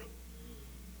Gomorrah.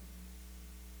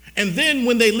 And then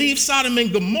when they leave Sodom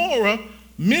and Gomorrah,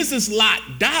 Mrs.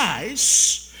 Lot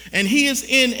dies, and he is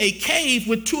in a cave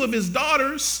with 2 of his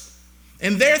daughters,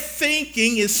 and their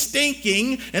thinking is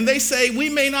stinking, and they say, we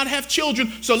may not have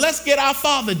children, so let's get our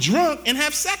father drunk and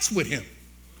have sex with him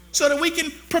so that we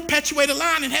can perpetuate a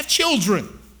line and have children.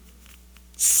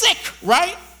 Sick,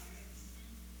 right?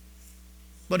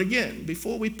 But again,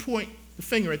 before we point the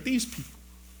finger at these people,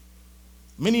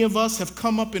 many of us have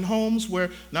come up in homes where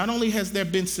not only has there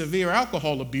been severe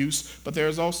alcohol abuse, but there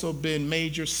has also been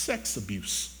major sex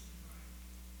abuse.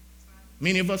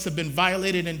 Many of us have been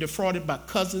violated and defrauded by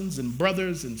cousins and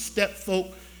brothers and stepfolk,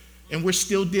 and we're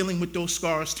still dealing with those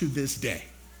scars to this day.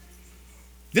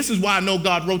 This is why I know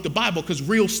God wrote the Bible, because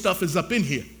real stuff is up in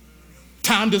here.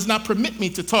 Time does not permit me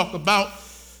to talk about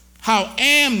how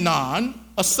Amnon,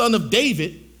 a son of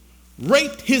David,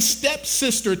 raped his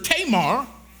stepsister Tamar,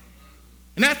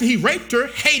 and after he raped her,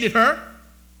 hated her.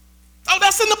 Oh,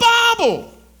 that's in the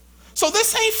Bible. So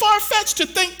this ain't far-fetched to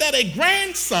think that a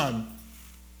grandson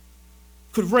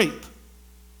could rape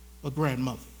a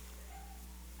grandmother.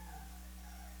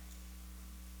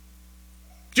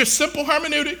 Just simple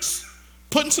hermeneutics,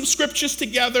 putting some scriptures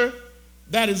together,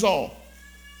 that is all.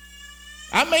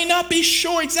 I may not be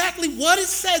sure exactly what it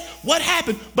says, what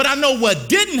happened, but I know what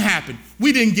didn't happen.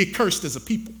 We didn't get cursed as a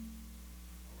people.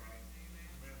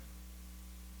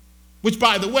 Which,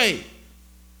 by the way,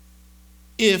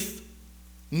 if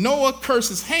Noah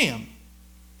curses Ham,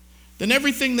 then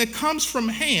everything that comes from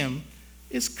Ham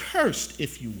is cursed,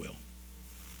 if you will.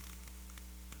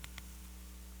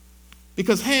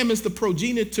 Because Ham is the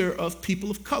progenitor of people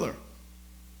of color.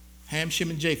 Ham, Shem,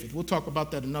 and Japheth. We'll talk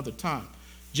about that another time.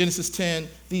 Genesis 10,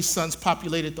 these sons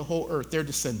populated the whole earth, their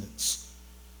descendants.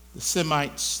 The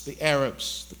Semites, the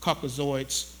Arabs, the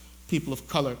Caucasoids, people of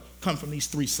color, come from these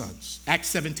 3 sons.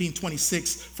 Acts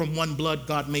 17:26, from one blood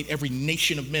God made every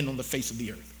nation of men on the face of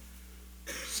the earth.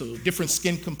 So different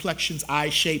skin complexions, eye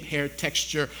shape, hair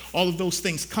texture, all of those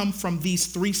things come from these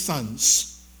 3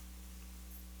 sons.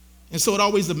 And so it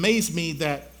always amazed me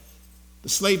that the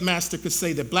slave master could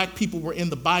say that black people were in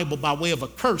the Bible by way of a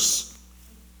curse,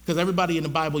 because everybody in the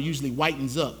Bible usually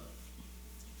whitens up.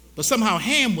 But somehow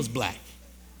Ham was black.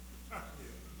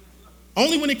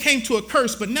 Only when it came to a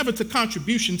curse, but never to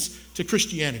contributions to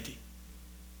Christianity.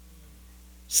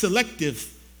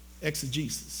 Selective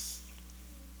exegesis.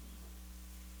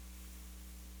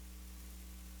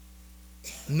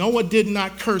 Noah did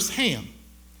not curse Ham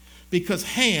because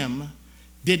Ham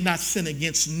did not sin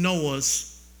against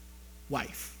Noah's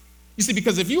wife. You see,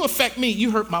 because if you affect me,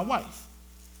 you hurt my wife.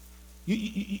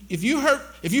 If you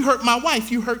hurt my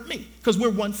wife, you hurt me, because we're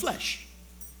one flesh.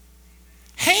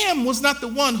 Ham was not the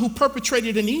one who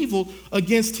perpetrated an evil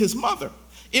against his mother.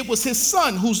 It was his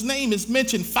son, whose name is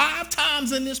mentioned 5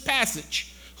 times in this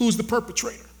passage, who's the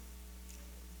perpetrator.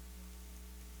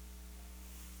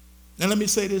 And let me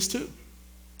say this too.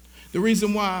 The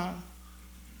reason why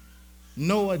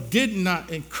Noah did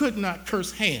not and could not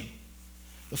curse Ham,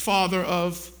 the father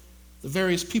of the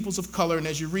various peoples of color, and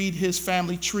as you read his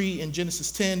family tree in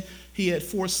Genesis 10, he had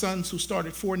 4 sons who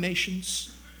started 4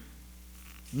 nations: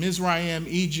 Mizraim,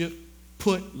 Egypt,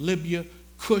 Put, Libya,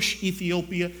 Cush,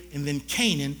 Ethiopia, and then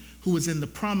Canaan, who was in the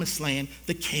promised land,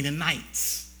 the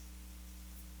Canaanites.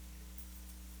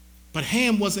 But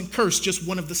Ham wasn't cursed, just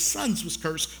one of the sons was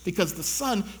cursed because the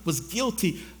son was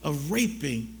guilty of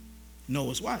raping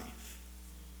Noah's wife.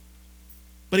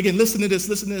 But again, listen to this,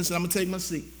 and I'm going to take my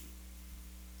seat.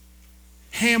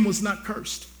 Ham was not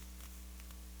cursed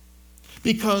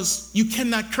because you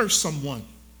cannot curse someone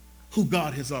who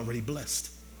God has already blessed.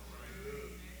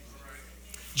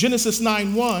 Genesis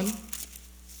 9:1,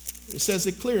 it says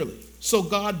it clearly. So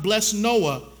God blessed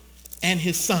Noah and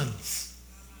his sons.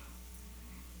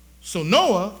 So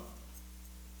Noah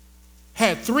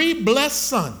had 3 blessed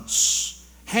sons,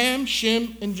 Ham,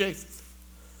 Shem, and Japheth.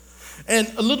 And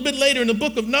a little bit later in the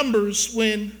book of Numbers,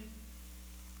 when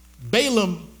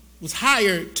Balaam was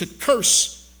hired to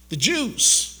curse the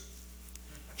Jews,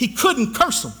 he couldn't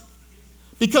curse them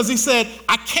because he said,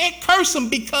 I can't curse them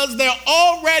because they're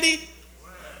already.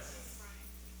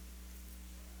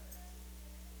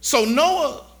 So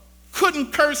Noah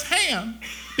couldn't curse Ham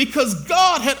because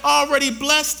God had already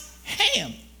blessed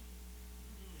Ham.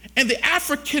 And the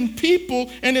African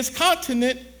people in this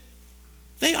continent,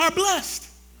 they are blessed.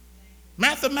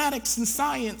 Mathematics and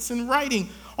science and writing,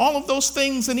 all of those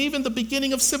things, and even the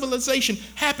beginning of civilization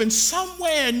happened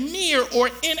somewhere near or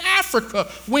in Africa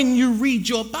when you read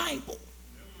your Bible.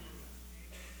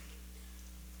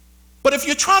 But if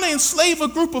you're trying to enslave a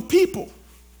group of people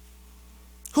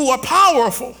who are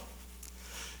powerful,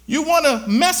 you want to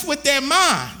mess with their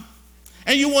mind,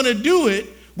 and you want to do it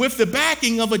with the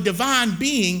backing of a divine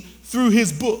being through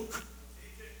his book.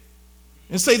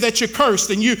 And say that you're cursed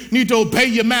and you need to obey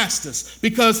your masters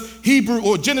because Hebrew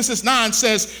or Genesis 9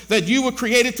 says that you were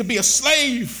created to be a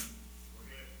slave.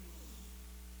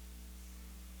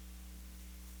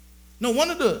 No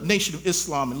wonder the Nation of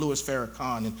Islam and Louis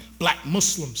Farrakhan and black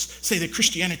Muslims say that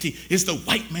Christianity is the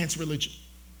white man's religion.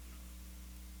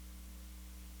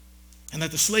 And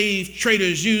that the slave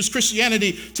traders use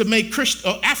Christianity to make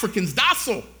Africans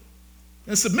docile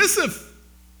and submissive.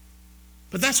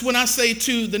 But that's when I say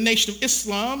to the Nation of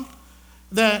Islam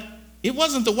that it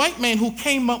wasn't the white man who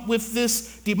came up with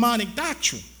this demonic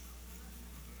doctrine.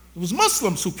 It was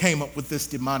Muslims who came up with this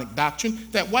demonic doctrine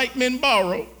that white men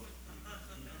borrowed.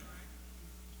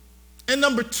 And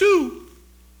number 2,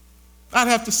 I'd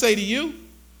have to say to you,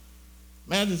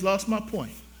 man, I just lost my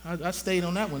point. I stayed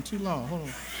on that one too long. Hold on.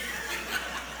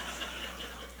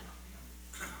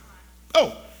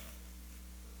 Oh.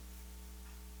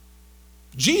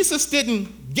 Jesus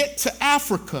didn't get to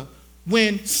Africa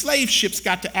when slave ships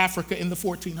got to Africa in the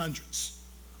 1400s.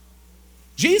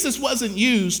 Jesus wasn't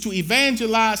used to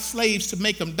evangelize slaves to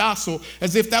make them docile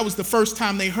as if that was the first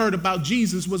time they heard about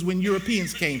Jesus was when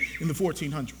Europeans came in the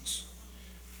 1400s.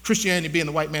 Christianity being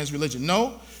the white man's religion.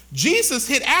 No, Jesus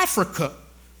hit Africa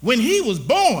when he was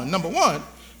born, number 1,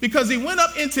 because he went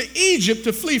up into Egypt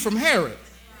to flee from Herod.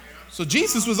 So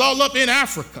Jesus was all up in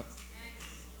Africa.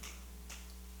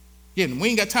 Again, we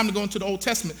ain't got time to go into the Old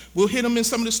Testament. We'll hit them in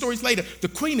some of the stories later. The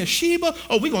Queen of Sheba,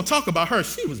 we're going to talk about her.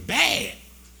 She was bad.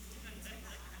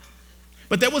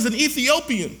 But there was an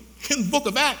Ethiopian in the book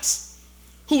of Acts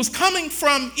who was coming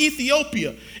from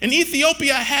Ethiopia. And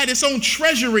Ethiopia had its own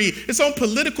treasury, its own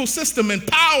political system and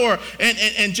power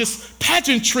and just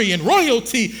pageantry and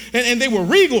royalty. And they were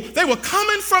regal. They were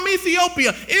coming from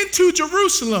Ethiopia into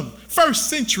Jerusalem, 1st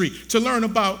century, to learn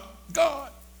about God.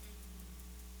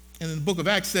 And the book of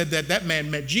Acts said that that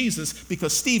man met Jesus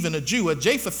because Stephen, a Jew, a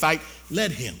Japhethite,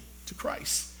 led him to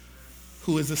Christ,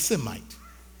 who is a Semite.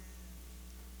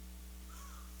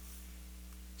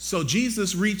 So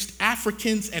Jesus reached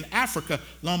Africans and Africa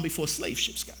long before slave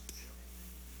ships got there.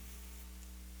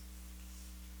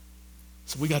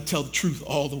 So we got to tell the truth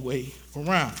all the way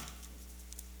around.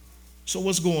 So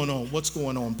what's going on? What's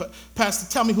going on? But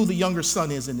Pastor, tell me who the younger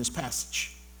son is in this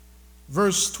passage.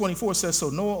 Verse 24 says, so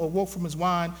Noah awoke from his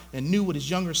wine and knew what his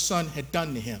younger son had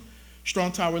done to him.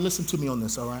 Strong Tower, listen to me on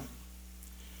this, all right?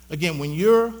 Again, when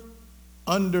you're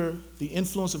under the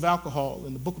influence of alcohol,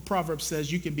 and the book of Proverbs says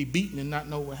you can be beaten and not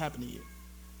know what happened to you.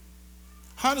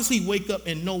 How does he wake up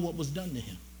and know what was done to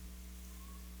him?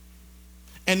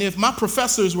 And if my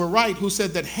professors were right who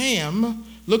said that Ham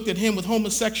looked at him with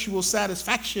homosexual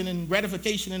satisfaction and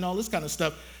gratification and all this kind of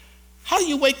stuff, how do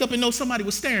you wake up and know somebody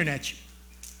was staring at you?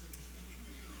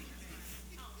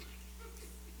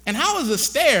 And how is a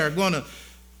stare going to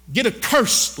get a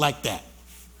curse like that?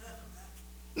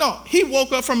 No, he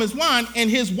woke up from his wine and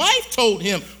his wife told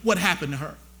him what happened to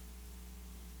her.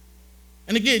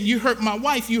 And again, you hurt my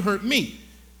wife, you hurt me.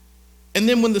 And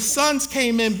then when the sons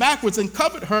came in backwards and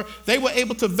covered her, they were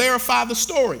able to verify the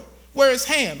story. Where is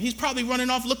Ham? He's probably running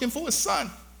off looking for his son.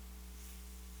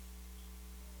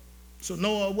 So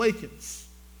Noah awakens,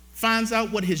 finds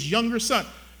out what his younger son.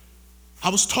 I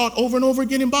was taught over and over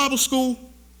again in Bible school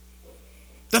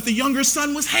that the younger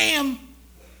son was Ham.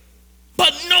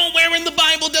 But nowhere in the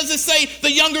Bible does it say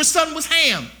the younger son was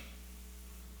Ham.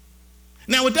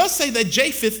 Now it does say that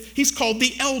Japheth, he's called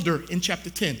the elder in chapter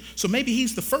 10. So maybe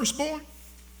he's the firstborn.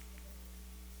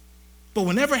 But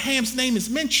whenever Ham's name is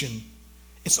mentioned,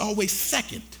 it's always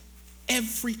second,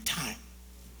 every time.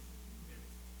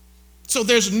 So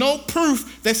there's no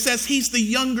proof that says he's the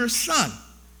younger son.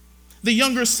 The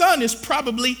younger son is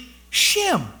probably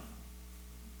Shem.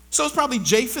 So it's probably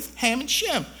Japheth, Ham, and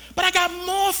Shem. But I got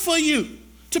more for you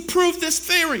to prove this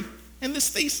theory and this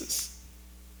thesis.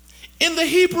 In the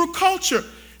Hebrew culture,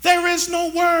 there is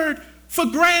no word for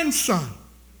grandson.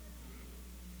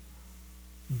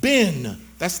 Ben,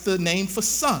 that's the name for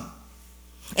son.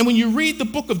 And when you read the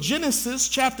book of Genesis,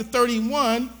 chapter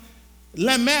 31,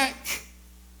 Lamech,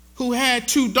 who had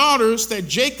 2 daughters that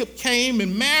Jacob came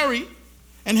and married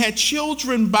and had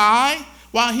children by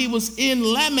while he was in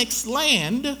Lamech's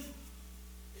land,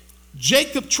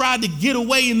 Jacob tried to get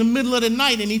away in the middle of the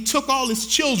night and he took all his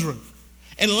children.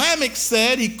 And Lamech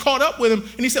said, he caught up with him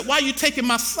and he said, why are you taking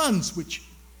my sons with you?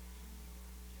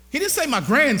 He didn't say my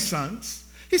grandsons.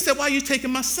 He said, why are you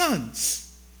taking my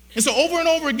sons? And so over and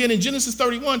over again in Genesis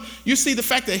 31, you see the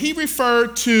fact that he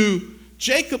referred to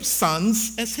Jacob's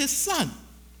sons as his son.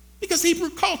 Because Hebrew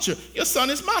culture, your son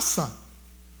is my son.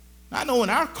 I know in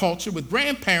our culture with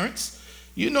grandparents,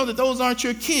 you know that those aren't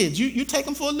your kids. You take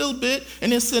them for a little bit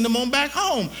and then send them on back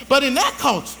home. But in that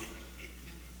culture,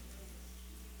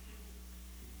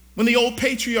 when the old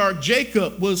patriarch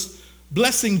Jacob was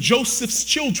blessing Joseph's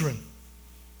children,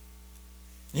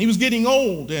 and he was getting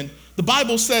old, and the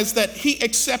Bible says that he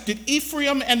accepted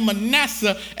Ephraim and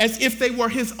Manasseh as if they were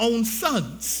his own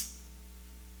sons.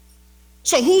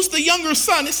 So who's the younger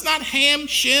son? It's not Ham,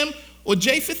 Shem, or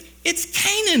Japheth. It's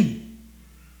Canaan.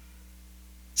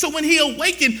 So when he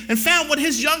awakened and found what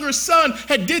his younger son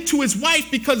had did to his wife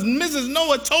because Mrs.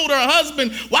 Noah told her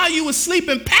husband while you were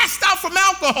sleeping, passed out from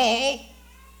alcohol,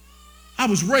 I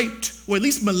was raped, or at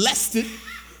least molested.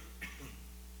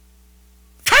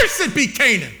 Cursed be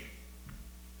Canaan.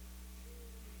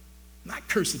 Not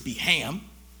cursed be Ham.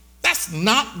 That's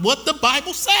not what the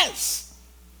Bible says.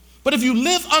 But if you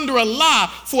live under a lie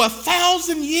for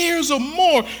 1,000 years or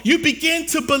more, you begin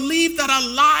to believe that a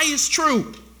lie is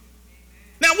true.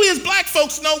 Now, we as black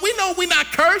folks know we're not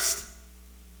cursed.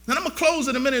 And I'm going to close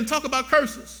in a minute and talk about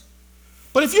curses.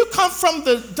 But if you come from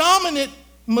the dominant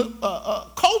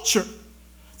culture,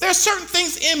 there are certain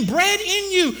things inbred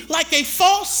in you, like a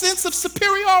false sense of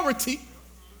superiority.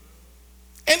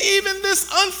 And even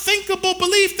this unthinkable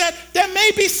belief that there may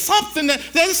be something, that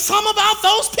there's some about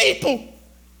those people.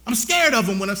 I'm scared of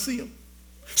them when I see them.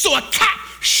 So a cop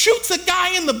shoots a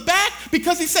guy in the back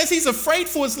because he says he's afraid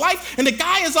for his life, and the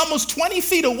guy is almost 20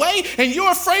 feet away, and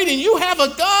you're afraid, and you have a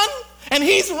gun, and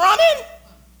he's running.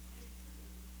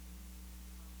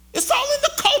 It's all in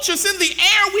the culture. It's in the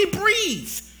air we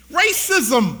breathe.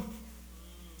 Racism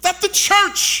that the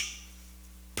church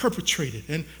perpetrated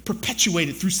and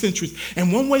perpetuated through centuries.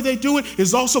 And one way they do it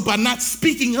is also by not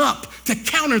speaking up to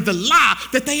counter the lie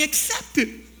that they accepted.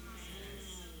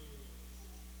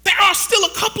 There are still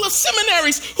a couple of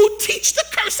seminaries who teach the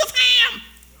curse of Ham.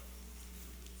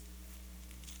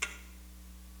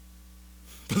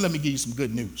 But let me give you some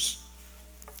good news.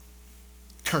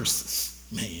 Curses,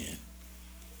 man.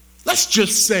 Let's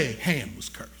just say Ham was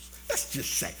cursed. Let's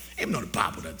just say, even though the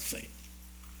Bible doesn't say it.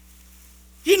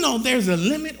 You know there's a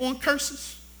limit on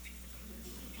curses.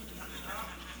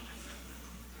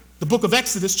 The book of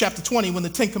Exodus, chapter 20, when the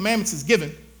 10 Commandments is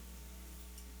given,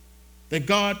 that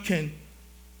God can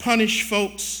punish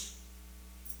folks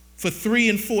for 3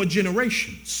 and 4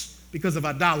 generations because of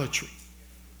idolatry.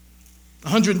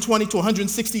 120 to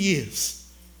 160 years.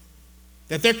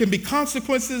 That there can be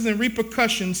consequences and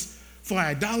repercussions for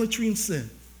idolatry and sin.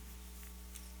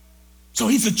 So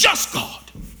he's a just God.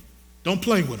 Don't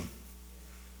play with him.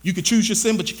 You can choose your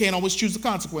sin, but you can't always choose the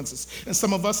consequences. And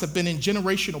some of us have been in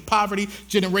generational poverty,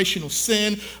 generational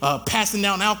sin, passing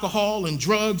down alcohol and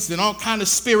drugs and all kinds of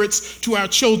spirits to our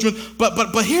children.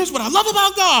 But here's what I love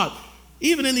about God.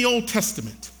 Even in the Old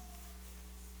Testament,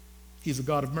 he's a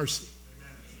God of mercy.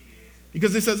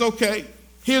 Because it says, okay,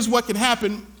 here's what can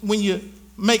happen when you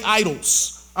make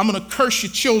idols. I'm going to curse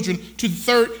your children to the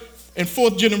 3rd and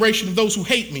 4th generation of those who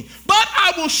hate me. But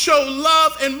I will show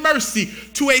love and mercy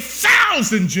to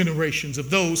 1,000 generations of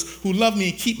those who love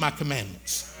me and keep my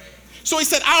commandments. So he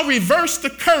said, I'll reverse the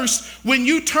curse when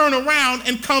you turn around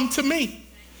and come to me.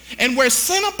 And where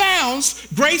sin abounds,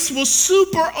 grace will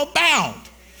superabound.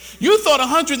 You thought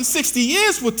 160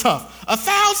 years were tough.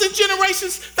 1,000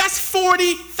 generations, that's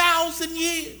 40,000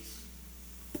 years.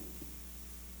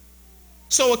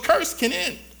 So a curse can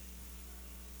end.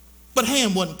 But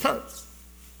Ham wasn't cursed.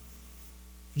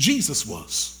 Jesus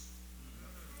was.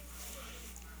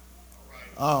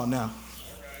 Oh, now.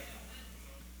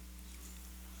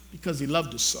 Because he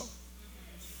loved us so.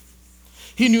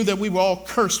 He knew that we were all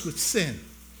cursed with sin.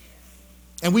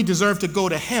 And we deserve to go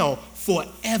to hell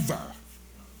forever.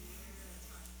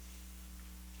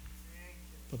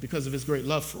 but because of his great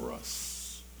love for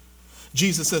us.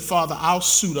 Jesus said, Father, I'll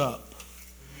suit up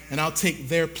and I'll take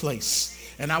their place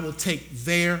and I will take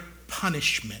their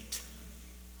punishment.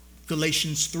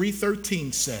 Galatians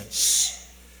 3:13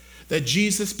 says that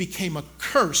Jesus became a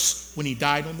curse when he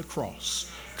died on the cross.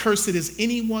 Cursed is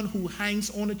anyone who hangs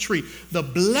on a tree. The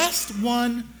blessed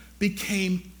one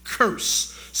became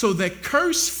cursed so that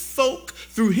cursed folk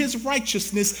through his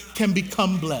righteousness can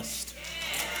become blessed.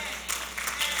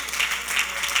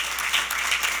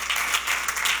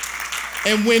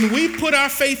 And when we put our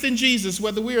faith in Jesus,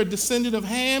 whether we are a descendant of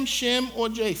Ham, Shem, or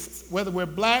Japheth, whether we're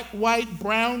black, white,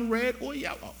 brown, red, or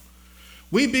yellow,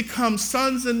 we become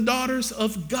sons and daughters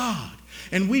of God.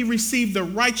 And we receive the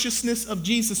righteousness of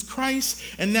Jesus Christ.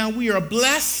 And now we are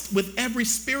blessed with every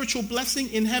spiritual blessing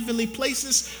in heavenly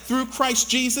places through Christ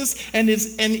Jesus. And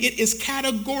it is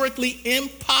categorically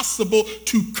impossible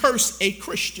to curse a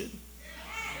Christian.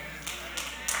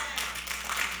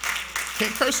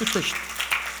 Can't curse a Christian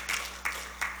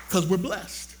because we're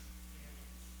blessed.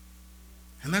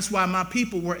 And that's why my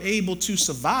people were able to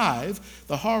survive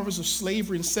the horrors of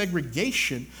slavery and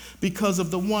segregation, because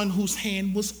of the one whose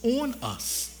hand was on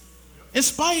us, in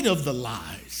spite of the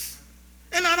lies.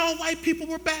 And not all white people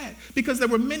were bad, because there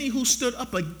were many who stood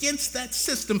up against that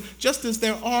system, just as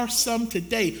there are some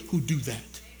today who do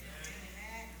that.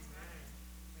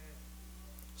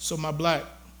 So my black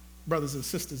brothers and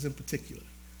sisters in particular,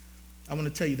 I want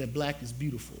to tell you that black is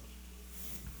beautiful.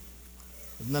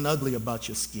 There's nothing ugly about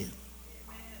your skin.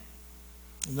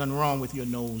 There's nothing wrong with your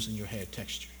nose and your hair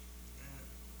texture.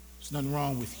 There's nothing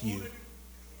wrong with you.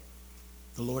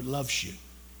 The Lord loves you.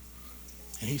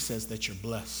 And he says that you're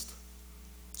blessed.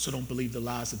 So don't believe the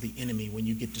lies of the enemy when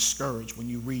you get discouraged, when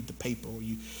you read the paper or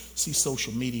you see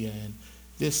social media and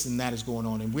this and that is going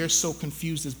on. And we're so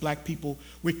confused as black people,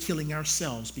 we're killing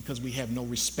ourselves because we have no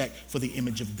respect for the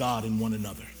image of God in one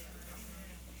another.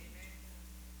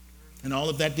 And all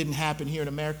of that didn't happen here in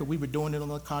America. We were doing it on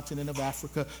the continent of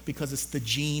Africa because it's the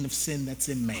gene of sin that's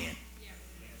in man.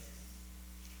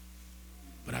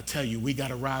 But I tell you, we got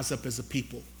to rise up as a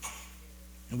people,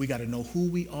 and we got to know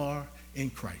who we are in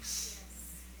Christ,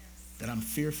 that I'm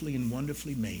fearfully and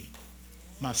wonderfully made.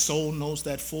 My soul knows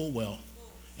that full well,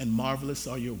 and marvelous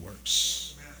are your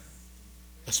works.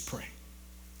 Let's pray.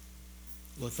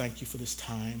 Lord, thank you for this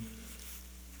time.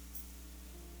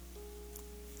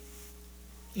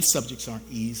 These subjects aren't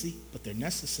easy, but they're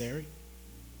necessary.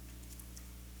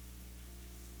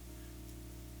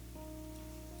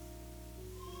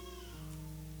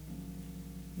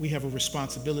 We have a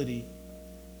responsibility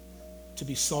to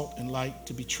be salt and light,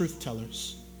 to be truth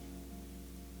tellers.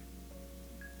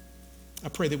 I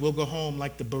pray that we'll go home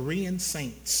like the Berean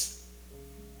saints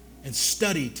and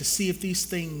study to see if these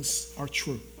things are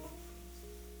true.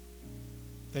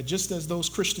 That just as those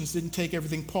Christians didn't take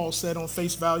everything Paul said on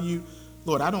face value,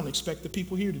 Lord, I don't expect the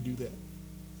people here to do that.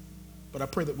 But I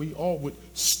pray that we all would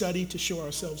study to show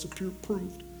ourselves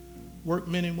approved.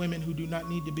 Workmen and women who do not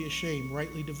need to be ashamed,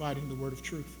 rightly dividing the word of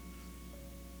truth.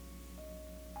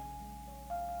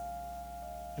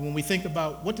 And when we think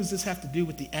about what does this have to do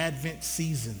with the Advent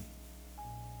season,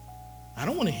 I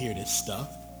don't want to hear this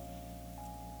stuff.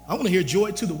 I want to hear joy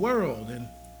to the world, and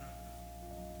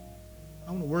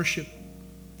I want to worship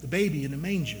the baby in the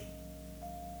manger.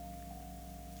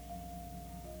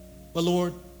 But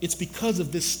Lord, it's because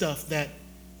of this stuff that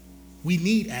we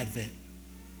need Advent.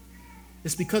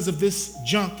 It's because of this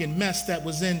junk and mess that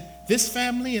was in this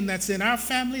family and that's in our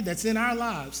family, that's in our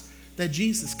lives, that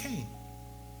Jesus came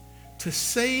to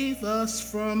save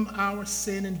us from our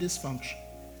sin and dysfunction.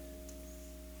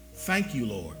 Thank you,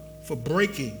 Lord, for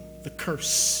breaking the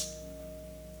curse.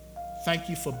 Thank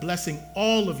you for blessing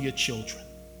all of your children.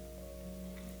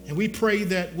 And we pray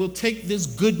that we'll take this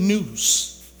good news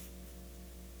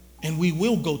and we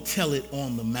will go tell it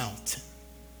on the mountain,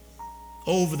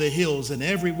 over the hills and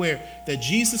everywhere, that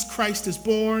Jesus Christ is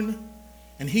born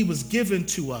and he was given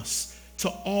to us, to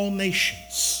all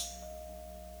nations.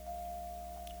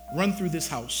 Run through this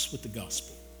house with the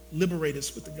gospel. Liberate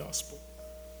us with the gospel.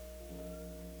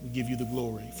 We give you the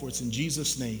glory, for it's in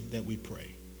Jesus' name that we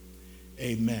pray.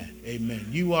 Amen. Amen.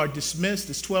 You are dismissed.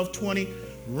 It's 12:20.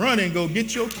 Run and go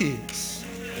get your kids.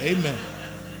 Amen.